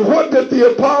 but what did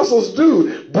the apostles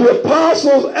do? The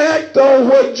apostles act on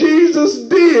what Jesus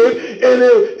did,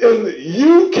 and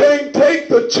you can't take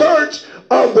the church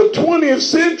of the 20th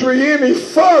century any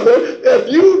further if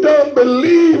you don't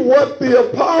believe what the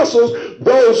apostles,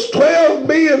 those 12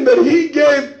 men that he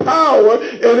gave power,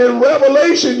 and in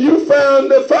Revelation you find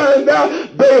out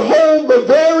they hold the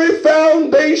very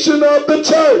foundation of the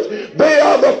church. They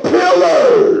are the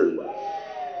pillars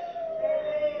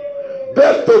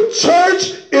that the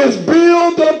church is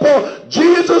built upon.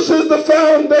 Jesus is the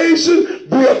foundation.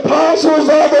 The apostles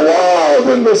are the walls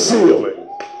and the ceiling.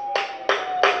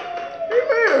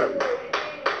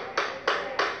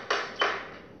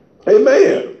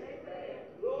 Amen.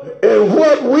 And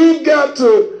what we've got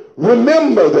to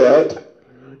remember that,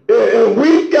 and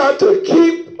we've got to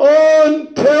keep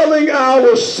on telling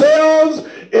ourselves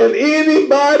and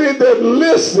anybody that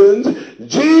listens,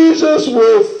 Jesus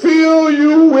will fill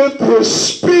you with his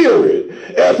spirit.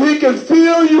 If he can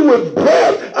fill you with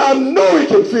breath, I know he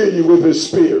can fill you with his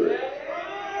spirit.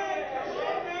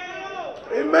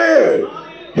 Amen.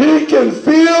 He can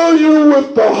fill you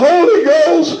with the Holy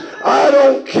Ghost. I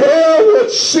don't care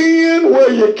what sin,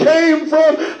 where you came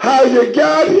from, how you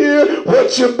got here,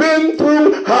 what you've been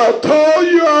through, how tall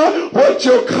you are, what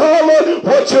your color,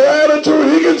 what your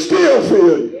attitude, he can still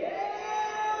fill you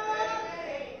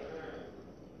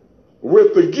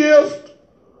with the gift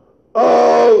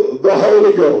of the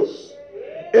Holy Ghost.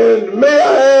 And may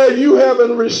I add, you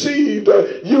haven't received,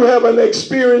 you haven't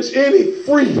experienced any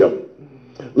freedom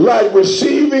like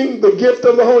receiving the gift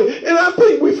of the Holy. And I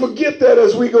think we forget that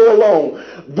as we go along.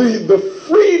 The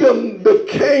freedom that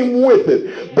came with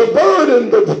it, the burden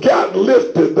that got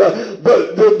lifted,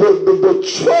 the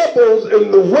troubles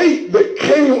and the weight that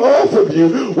came off of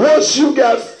you once you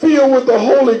got filled with the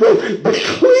Holy Ghost, the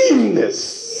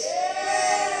cleanness,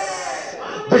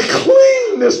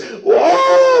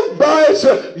 all by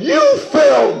itself. You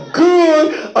felt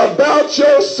good about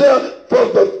yourself for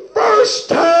the first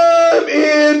time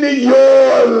in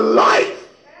your life.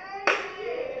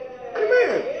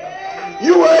 Amen.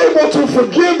 You were able to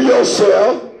forgive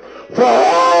yourself for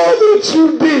all that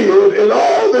you did and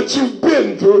all that you've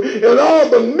been through and all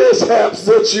the mishaps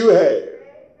that you had.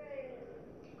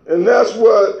 And that's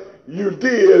what you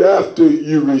did after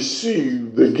you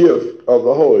received the gift of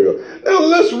the Holy Ghost. Now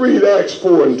let's read Acts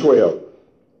 4 and 12.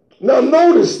 Now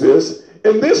notice this,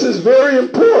 and this is very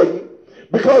important,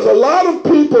 because a lot of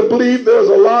people believe there's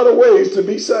a lot of ways to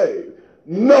be saved.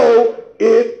 No,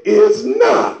 it is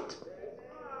not.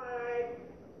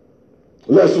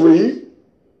 Let's read.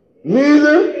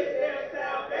 Neither is there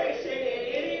salvation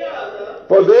in any other,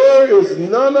 for there is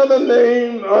none other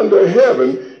name under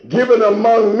heaven given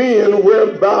among men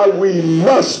whereby we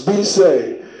must be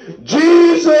saved.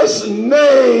 Jesus'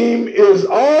 name is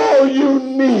all you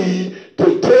need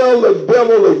to tell the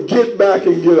devil to get back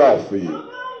and get off of you.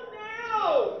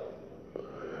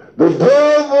 The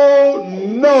devil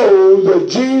knows that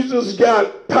Jesus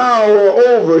got power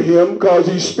over him because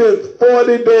he spent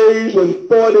 40 days and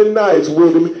 40 nights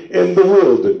with him in the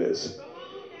wilderness.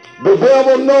 The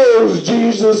devil knows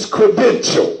Jesus'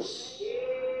 credentials.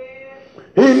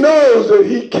 He knows that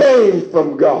he came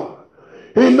from God.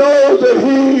 He knows that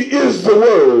he is the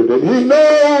Word. And he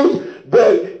knows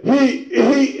that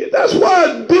that's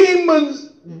why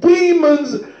demons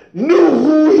knew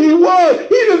who he was. He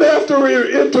didn't have to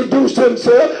introduce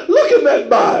himself. Look in that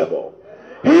Bible.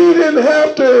 He didn't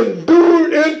have to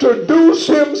introduce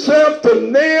himself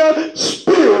to their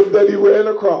spirit that he ran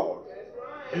across.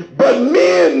 But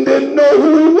men didn't know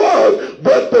who he was.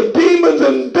 But the demons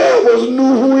and devils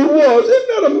knew who he was. Isn't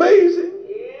that amazing?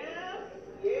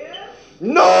 Yeah.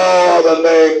 No other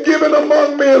name given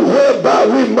among men whereby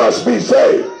we must be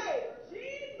saved.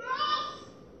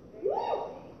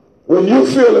 When you're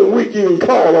feeling weak, you can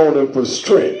call on him for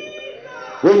strength.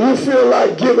 When you feel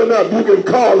like giving up, you can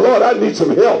call, Lord, I need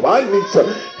some help. I need some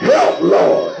help,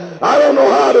 Lord. I don't know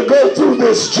how to go through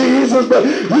this, Jesus, but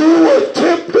you were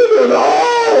tempted in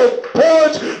all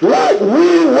points like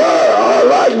we were, or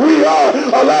like we are,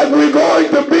 or like we're going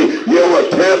to be. You were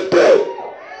tempted.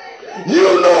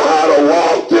 You know how to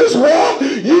walk this walk.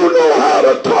 You know how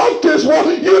to talk this walk.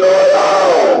 You know it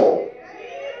all.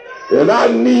 And I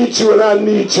need you, and I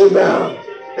need you now.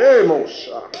 Hey, Moshe.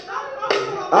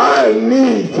 I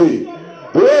need thee.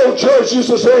 The old church used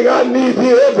to sing, I need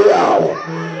thee every hour.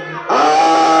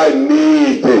 I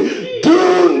need thee.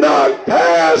 Do not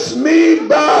pass me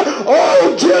by,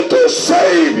 oh gentle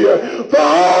Savior, for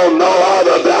all no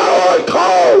other thou art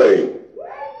calling.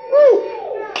 Woo.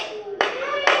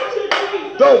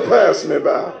 Don't pass me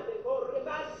by.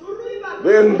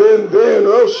 Then,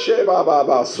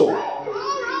 so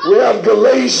we have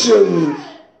Galatians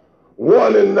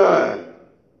 1 and 9.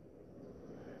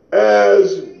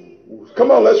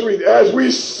 Come on, let's read. As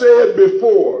we said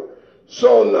before,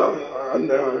 so now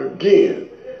again,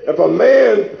 if a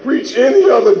man preach any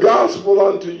other gospel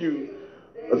unto you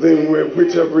than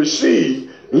which have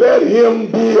received, let him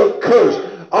be accursed.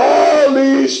 All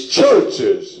these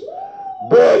churches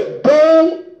that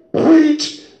don't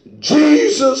preach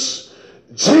Jesus'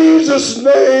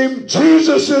 name,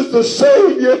 Jesus is the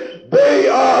Savior, they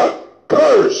are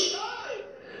cursed.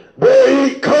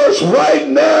 They're cursed right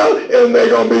now, and they're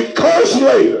going to be cursed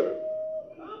later.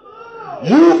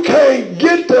 You can't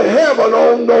get to heaven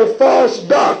on no false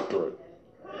doctrine.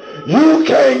 You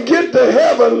can't get to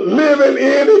heaven living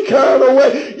any kind of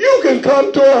way. You can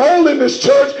come to a holiness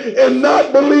church and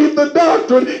not believe the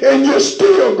doctrine, and you're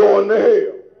still going to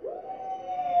hell.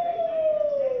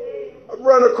 I've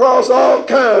run across all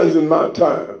kinds in my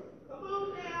time.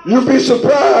 You'd be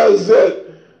surprised that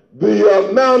the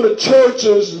amount of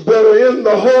churches that are in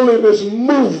the holiness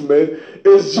movement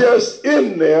is just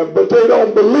in there, but they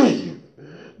don't believe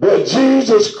that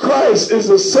Jesus Christ is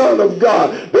the Son of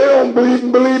God. They don't believe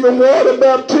in water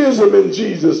baptism in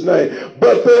Jesus' name,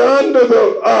 but they're under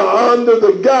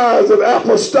the guise of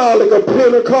apostolic or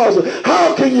Pentecostal.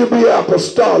 How can you be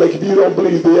apostolic if you don't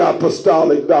believe the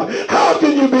apostolic doctrine? How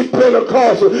can you be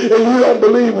Pentecostal and you don't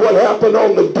believe what happened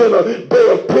on the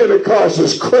day of Pentecost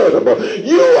is credible?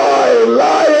 You are a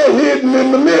liar hidden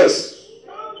in the mist.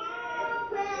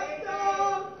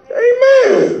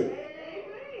 Amen.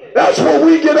 That's where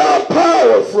we get our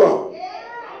power from.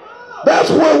 That's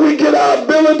where we get our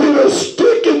ability to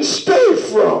stick and stay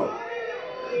from.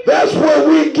 That's where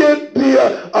we get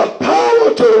the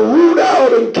power to root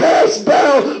out and cast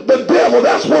down the devil.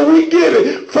 That's where we get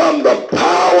it, from the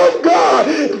power of God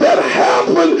that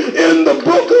happened in the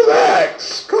book of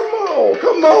Acts. Come on,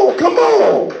 come on, come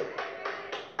on.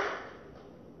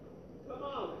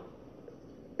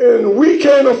 And we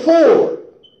can't afford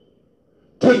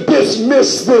to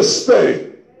dismiss this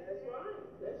thing.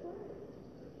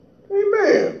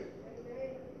 Amen.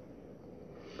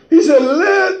 He said,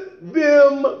 let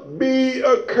them be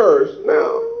accursed.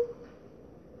 Now,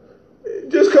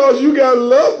 just because you got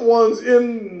loved ones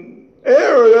in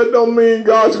error, that don't mean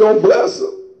God's going to bless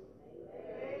them.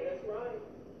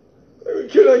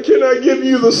 Can I give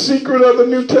you the secret of the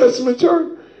New Testament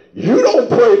church? You don't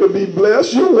pray to be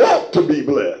blessed, you walk to be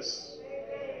blessed.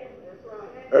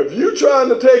 If you're trying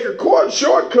to take a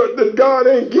shortcut that God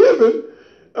ain't given,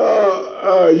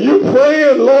 you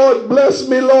praying, Lord bless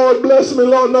me, Lord bless me,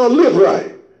 Lord. No, live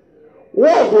right.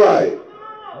 Walk right.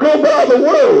 Go by the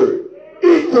word.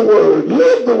 Eat the word.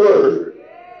 Live the word.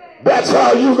 That's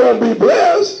how you're going to be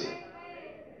blessed.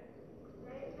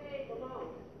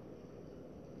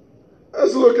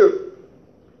 Let's look at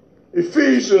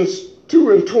Ephesians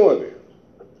 2 and 20.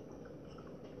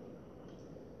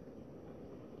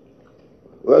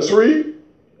 Let's read.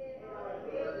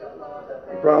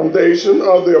 Foundation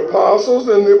of the apostles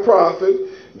and the prophet,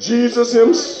 Jesus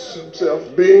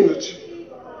himself being the chief.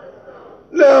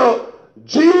 Now,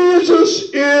 Jesus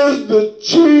is the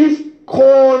chief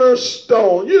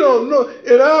cornerstone. You don't know,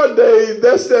 in our day,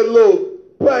 that's that little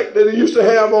plaque that they used to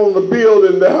have on the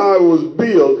building, that how it was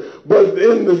built. But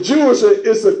in the Jewish,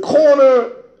 it's a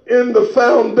corner in the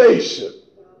foundation.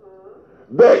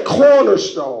 That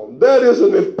cornerstone, that is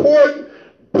an important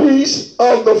piece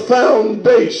of the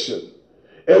foundation.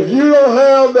 If you don't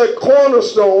have that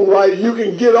cornerstone right, you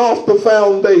can get off the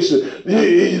foundation.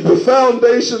 The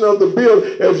foundation of the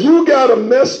building. If you got a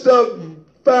messed up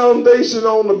foundation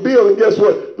on the building, guess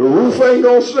what? The roof ain't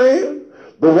going to stand.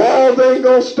 The walls ain't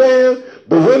going to stand.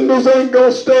 The windows ain't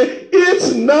going to stand.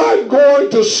 It's not going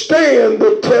to stand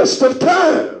the test of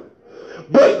time.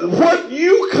 But what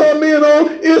you come in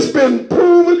on, it's been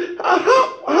proven.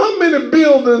 How many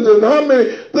buildings and how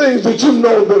many things did you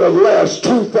know that have lasted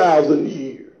 2,000 years?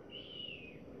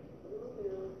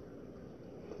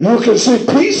 You can see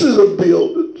pieces of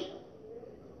buildings,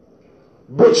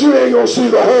 but you ain't going to see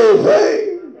the whole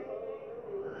thing.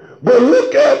 But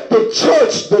look at the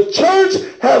church. The church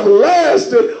have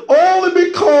lasted only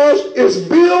because it's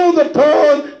built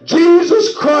upon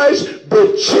Jesus Christ,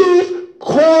 the chief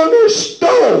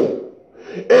cornerstone.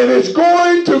 And it's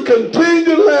going to continue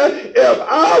to last. If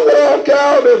I walk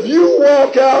out, if you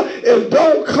walk out and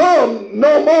don't come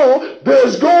no more,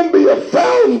 there's going to be a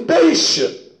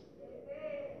foundation.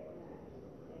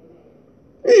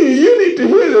 You need to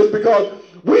hear this, because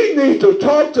we need to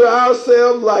talk to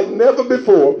ourselves like never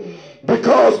before,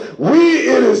 because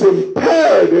it is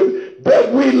imperative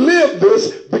that we live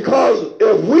this, because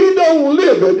if we don't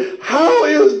live it, how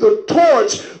is the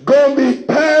torch going to be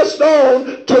passed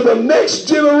on to the next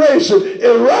generation?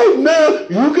 And right now,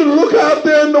 you can look out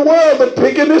there in the world, the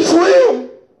picking is slim.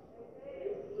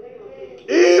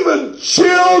 Even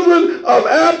children of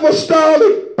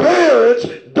apostolic parents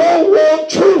don't want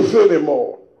truth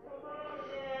anymore.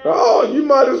 Oh, you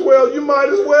might as well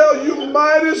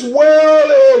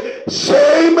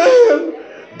say amen.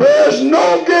 There's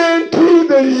no guarantee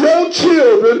that your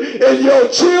children and your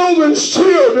children's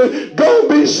children gonna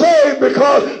be saved,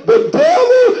 because the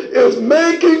devil is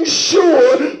making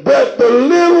sure that the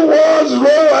little ones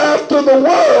go after the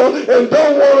world and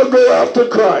don't want to go after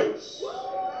Christ.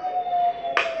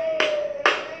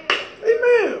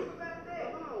 Amen.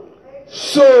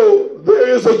 So there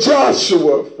is a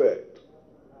Joshua effect.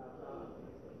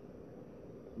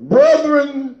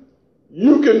 Brethren,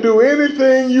 you can do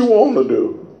anything you want to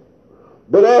do.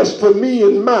 But as for me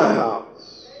and my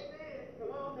house,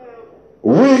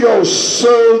 we're going to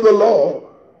serve the Lord.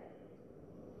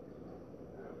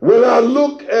 When I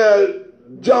look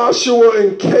at Joshua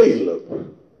and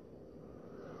Caleb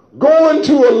going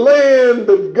to a land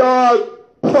that God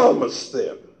promised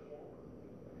them,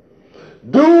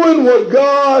 doing what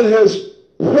God has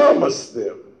promised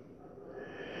them,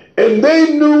 and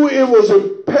they knew it was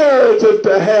imperative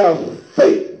to have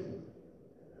faith.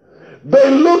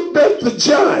 They looked at the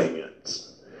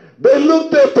giants. They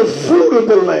looked at the fruit of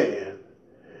the land.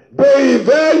 They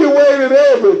evaluated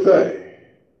everything.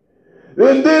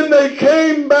 And then they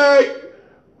came back,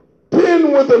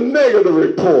 10 with a negative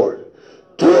report,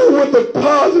 2 with a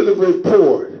positive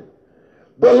report.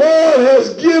 The Lord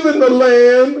has given the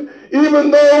land,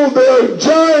 even though there are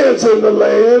giants in the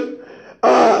land.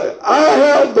 I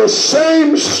have the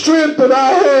same strength that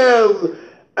I have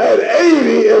at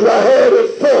 80 as I had at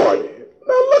 40.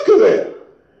 Now look at that.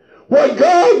 What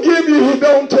God give you, he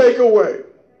don't take away.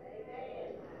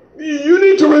 You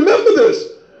need to remember this.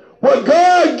 What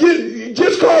God gives,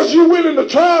 just because you went in the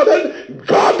trial,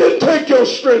 God didn't take your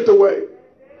strength away.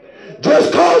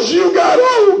 Just because you got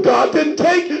old, God didn't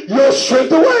take your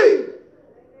strength away.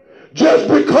 Just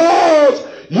because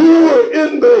you were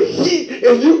in the heat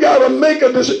and you got to make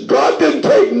a decision, God didn't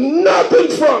take nothing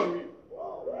from you.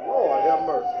 Lord have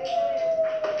mercy.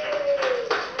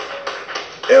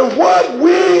 And what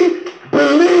we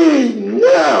believe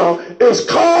now is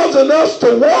causing us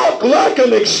to walk like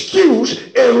an excuse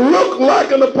and look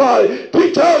like an apology.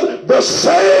 Because the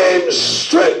same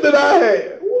strength that I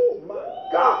had, oh my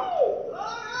God,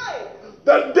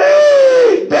 the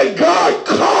day that God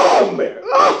called me,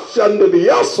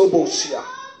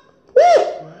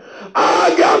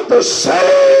 I got the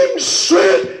same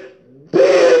strength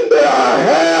then that I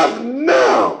have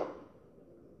now.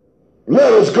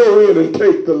 Let us go in and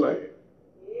take the land.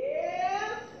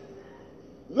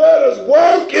 Let us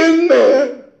walk in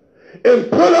there and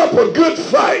put up a good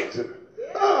fight.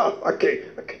 Oh, I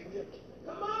can't.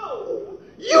 Come on.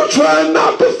 You trying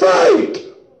not to fight.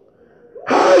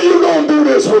 How are you going to do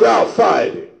this without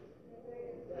fighting?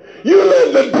 You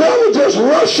let the devil just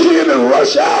rush in and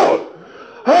rush out.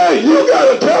 Hey, you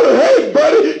got to tell him, hey,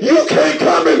 buddy, you can't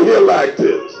come in here like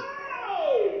this.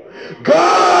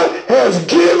 God has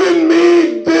given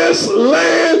me this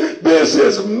land. This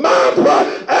is my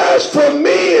property. As for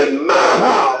me and my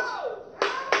house,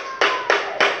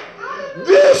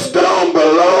 this don't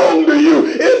belong to you.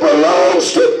 It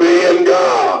belongs to me and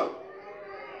God.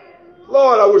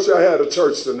 Lord, I wish I had a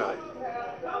church tonight.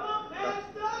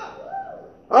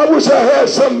 I wish I had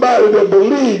somebody that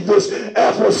believed this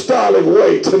apostolic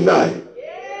way tonight.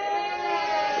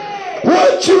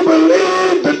 What you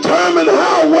believe determines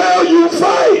how well you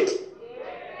fight.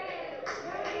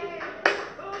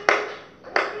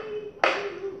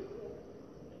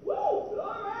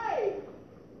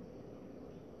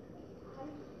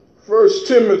 First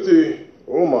Timothy,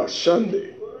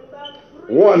 Shande,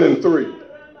 1 and 3.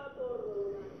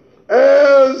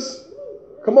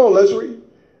 Come on, let's read.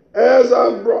 As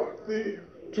I brought thee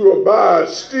to abide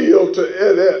still to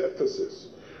Ephesus,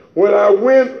 when I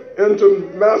went into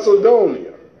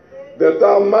Macedonia, that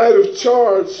thou might have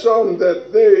charged some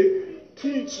that they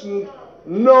teach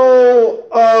no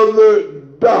other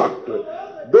doctrine.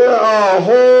 There are a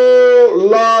whole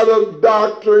lot of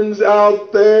doctrines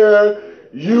out there.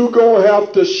 You gonna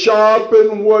have to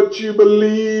sharpen what you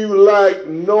believe like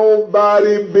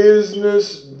nobody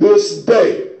business this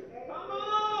day.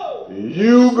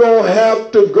 You gonna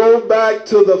have to go back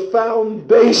to the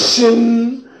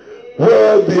foundation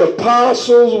where the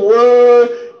apostles were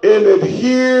and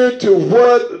adhere to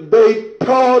what they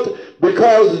taught,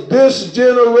 Because this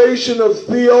generation of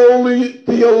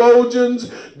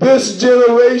theologians, this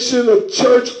generation of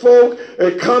church folk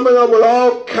are coming up with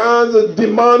all kinds of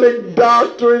demonic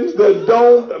doctrines that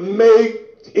don't make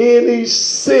any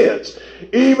sense,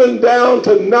 even down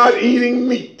to not eating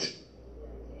meat.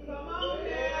 Come on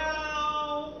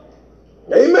now.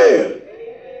 Amen.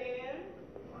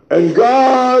 And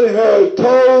God had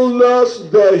told us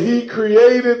that he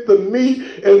created the meat,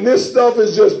 and this stuff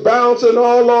is just bouncing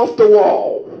all off the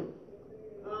wall.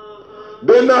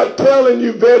 They're not telling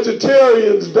you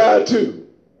vegetarians die too.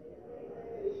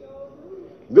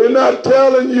 They're not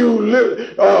telling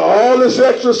you all this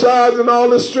exercise and all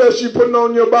this stress you're putting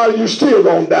on your body, you still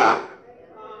gonna die.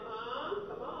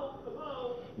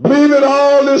 Believing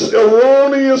all this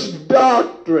erroneous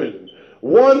doctrine.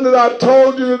 One that I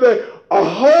told you today,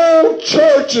 whole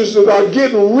churches that are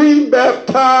getting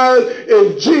rebaptized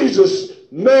in Jesus'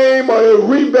 name or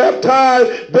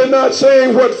rebaptized. They're not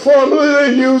saying what formula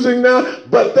they're using now,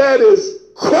 but that is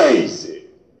crazy.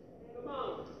 Come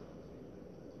on.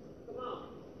 Come on.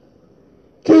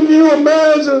 Can you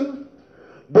imagine?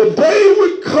 The day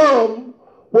would come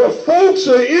where folks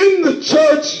are in the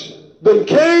church that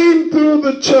came through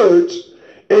the church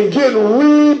and getting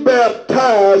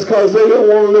rebaptized because they don't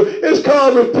want to live. It's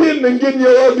called repenting and getting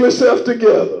your ugly self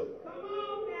together. Come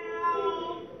on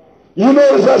now. You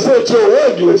notice I said your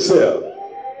ugly self.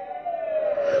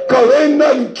 Because ain't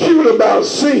nothing cute about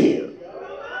sin.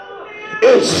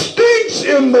 It stinks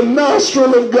in the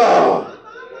nostril of God.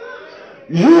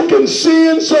 You can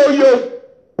sin so your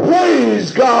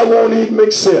praise God won't even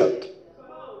accept.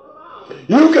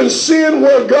 You can sin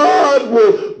where God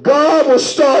will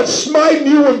start smiting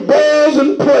you with boils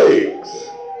and plagues.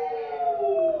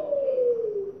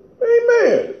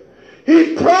 Amen.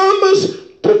 He promised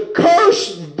to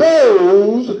curse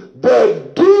those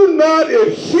that do not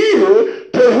adhere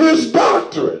to his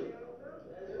doctrine.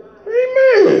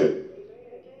 Amen.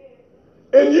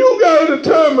 And you got to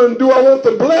determine, do I want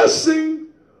the blessing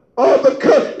or the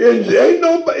curse? And ain't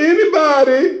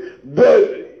anybody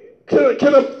that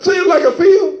can I say it like I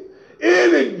feel?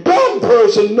 Any dumb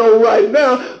person know right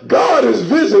now God is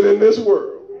visiting this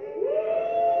world.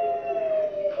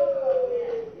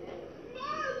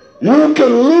 You can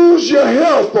lose your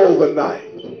health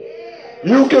overnight.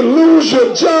 You can lose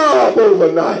your job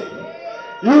overnight.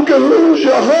 You can lose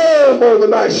your home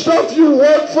overnight. Stuff you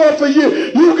worked for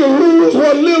years. You can lose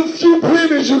what little few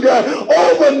pennies you got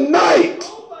overnight.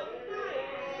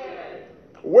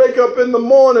 Wake up in the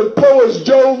morning, poor as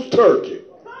Job's turkey.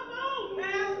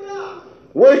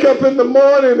 Wake up in the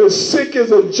morning as sick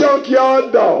as a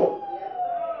junkyard dog.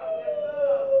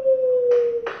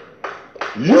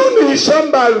 You need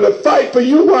somebody to fight for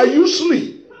you while you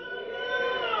sleep.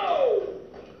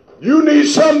 You need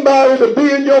somebody to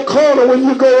be in your corner when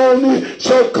you go on the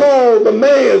so-called the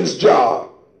man's job.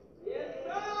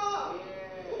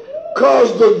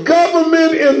 Because the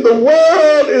government in the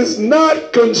world is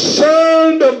not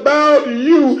concerned about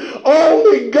you.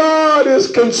 Only God is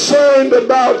concerned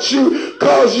about you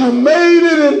because you made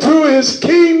it into his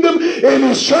kingdom and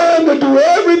he's trying to do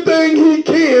everything he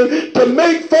can to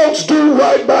make folks do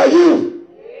right by you.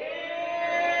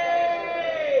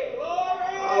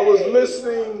 I was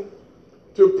listening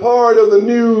to part of the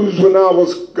news when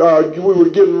we were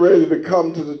getting ready to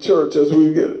come to the church as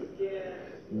we get it.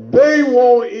 They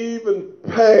won't even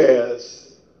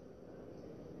pass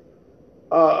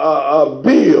a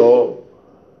bill.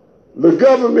 The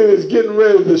government is getting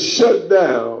ready to shut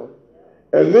down,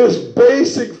 and this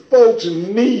basic folks'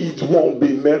 needs won't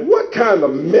be met. What kind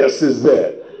of mess is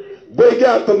that? They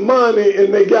got the money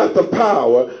and they got the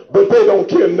power, but they don't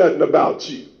care nothing about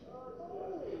you.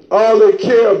 All they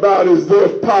care about is their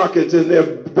pockets and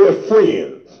their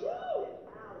friends.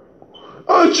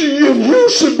 Aren't you? And you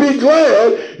should be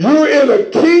glad you're in a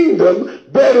kingdom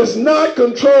that is not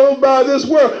controlled by this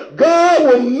world. God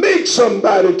will make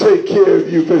somebody take care of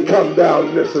you if it come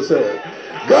down necessary.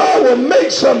 God will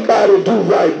make somebody do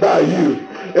right by you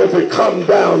if it come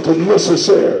down to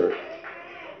necessary.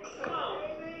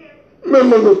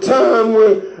 Remember the time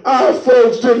when our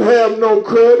folks didn't have no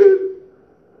credit?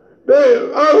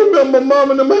 I remember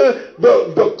Mom and the man,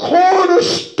 the corner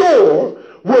store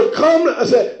would come and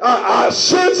say,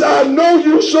 since I know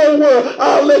you so well,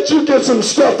 I'll let you get some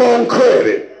stuff on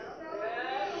credit.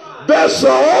 That's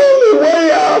the only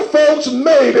way our folks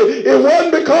made it. It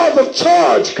wasn't because of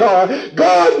charge card.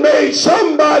 God made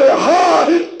somebody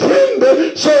hard,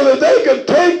 tender, so that they could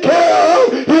take care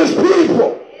of his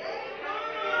people.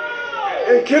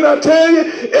 And can I tell you,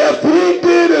 if he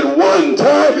did it one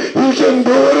time, he can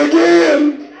do it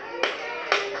again.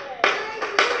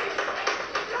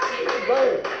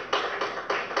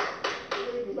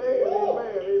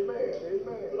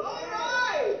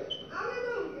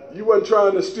 You wasn't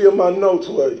trying to steal my notes,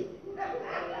 were you?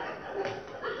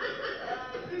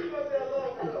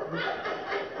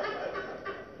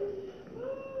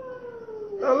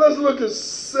 Now let's look at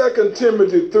 2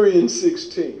 Timothy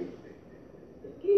 3:16.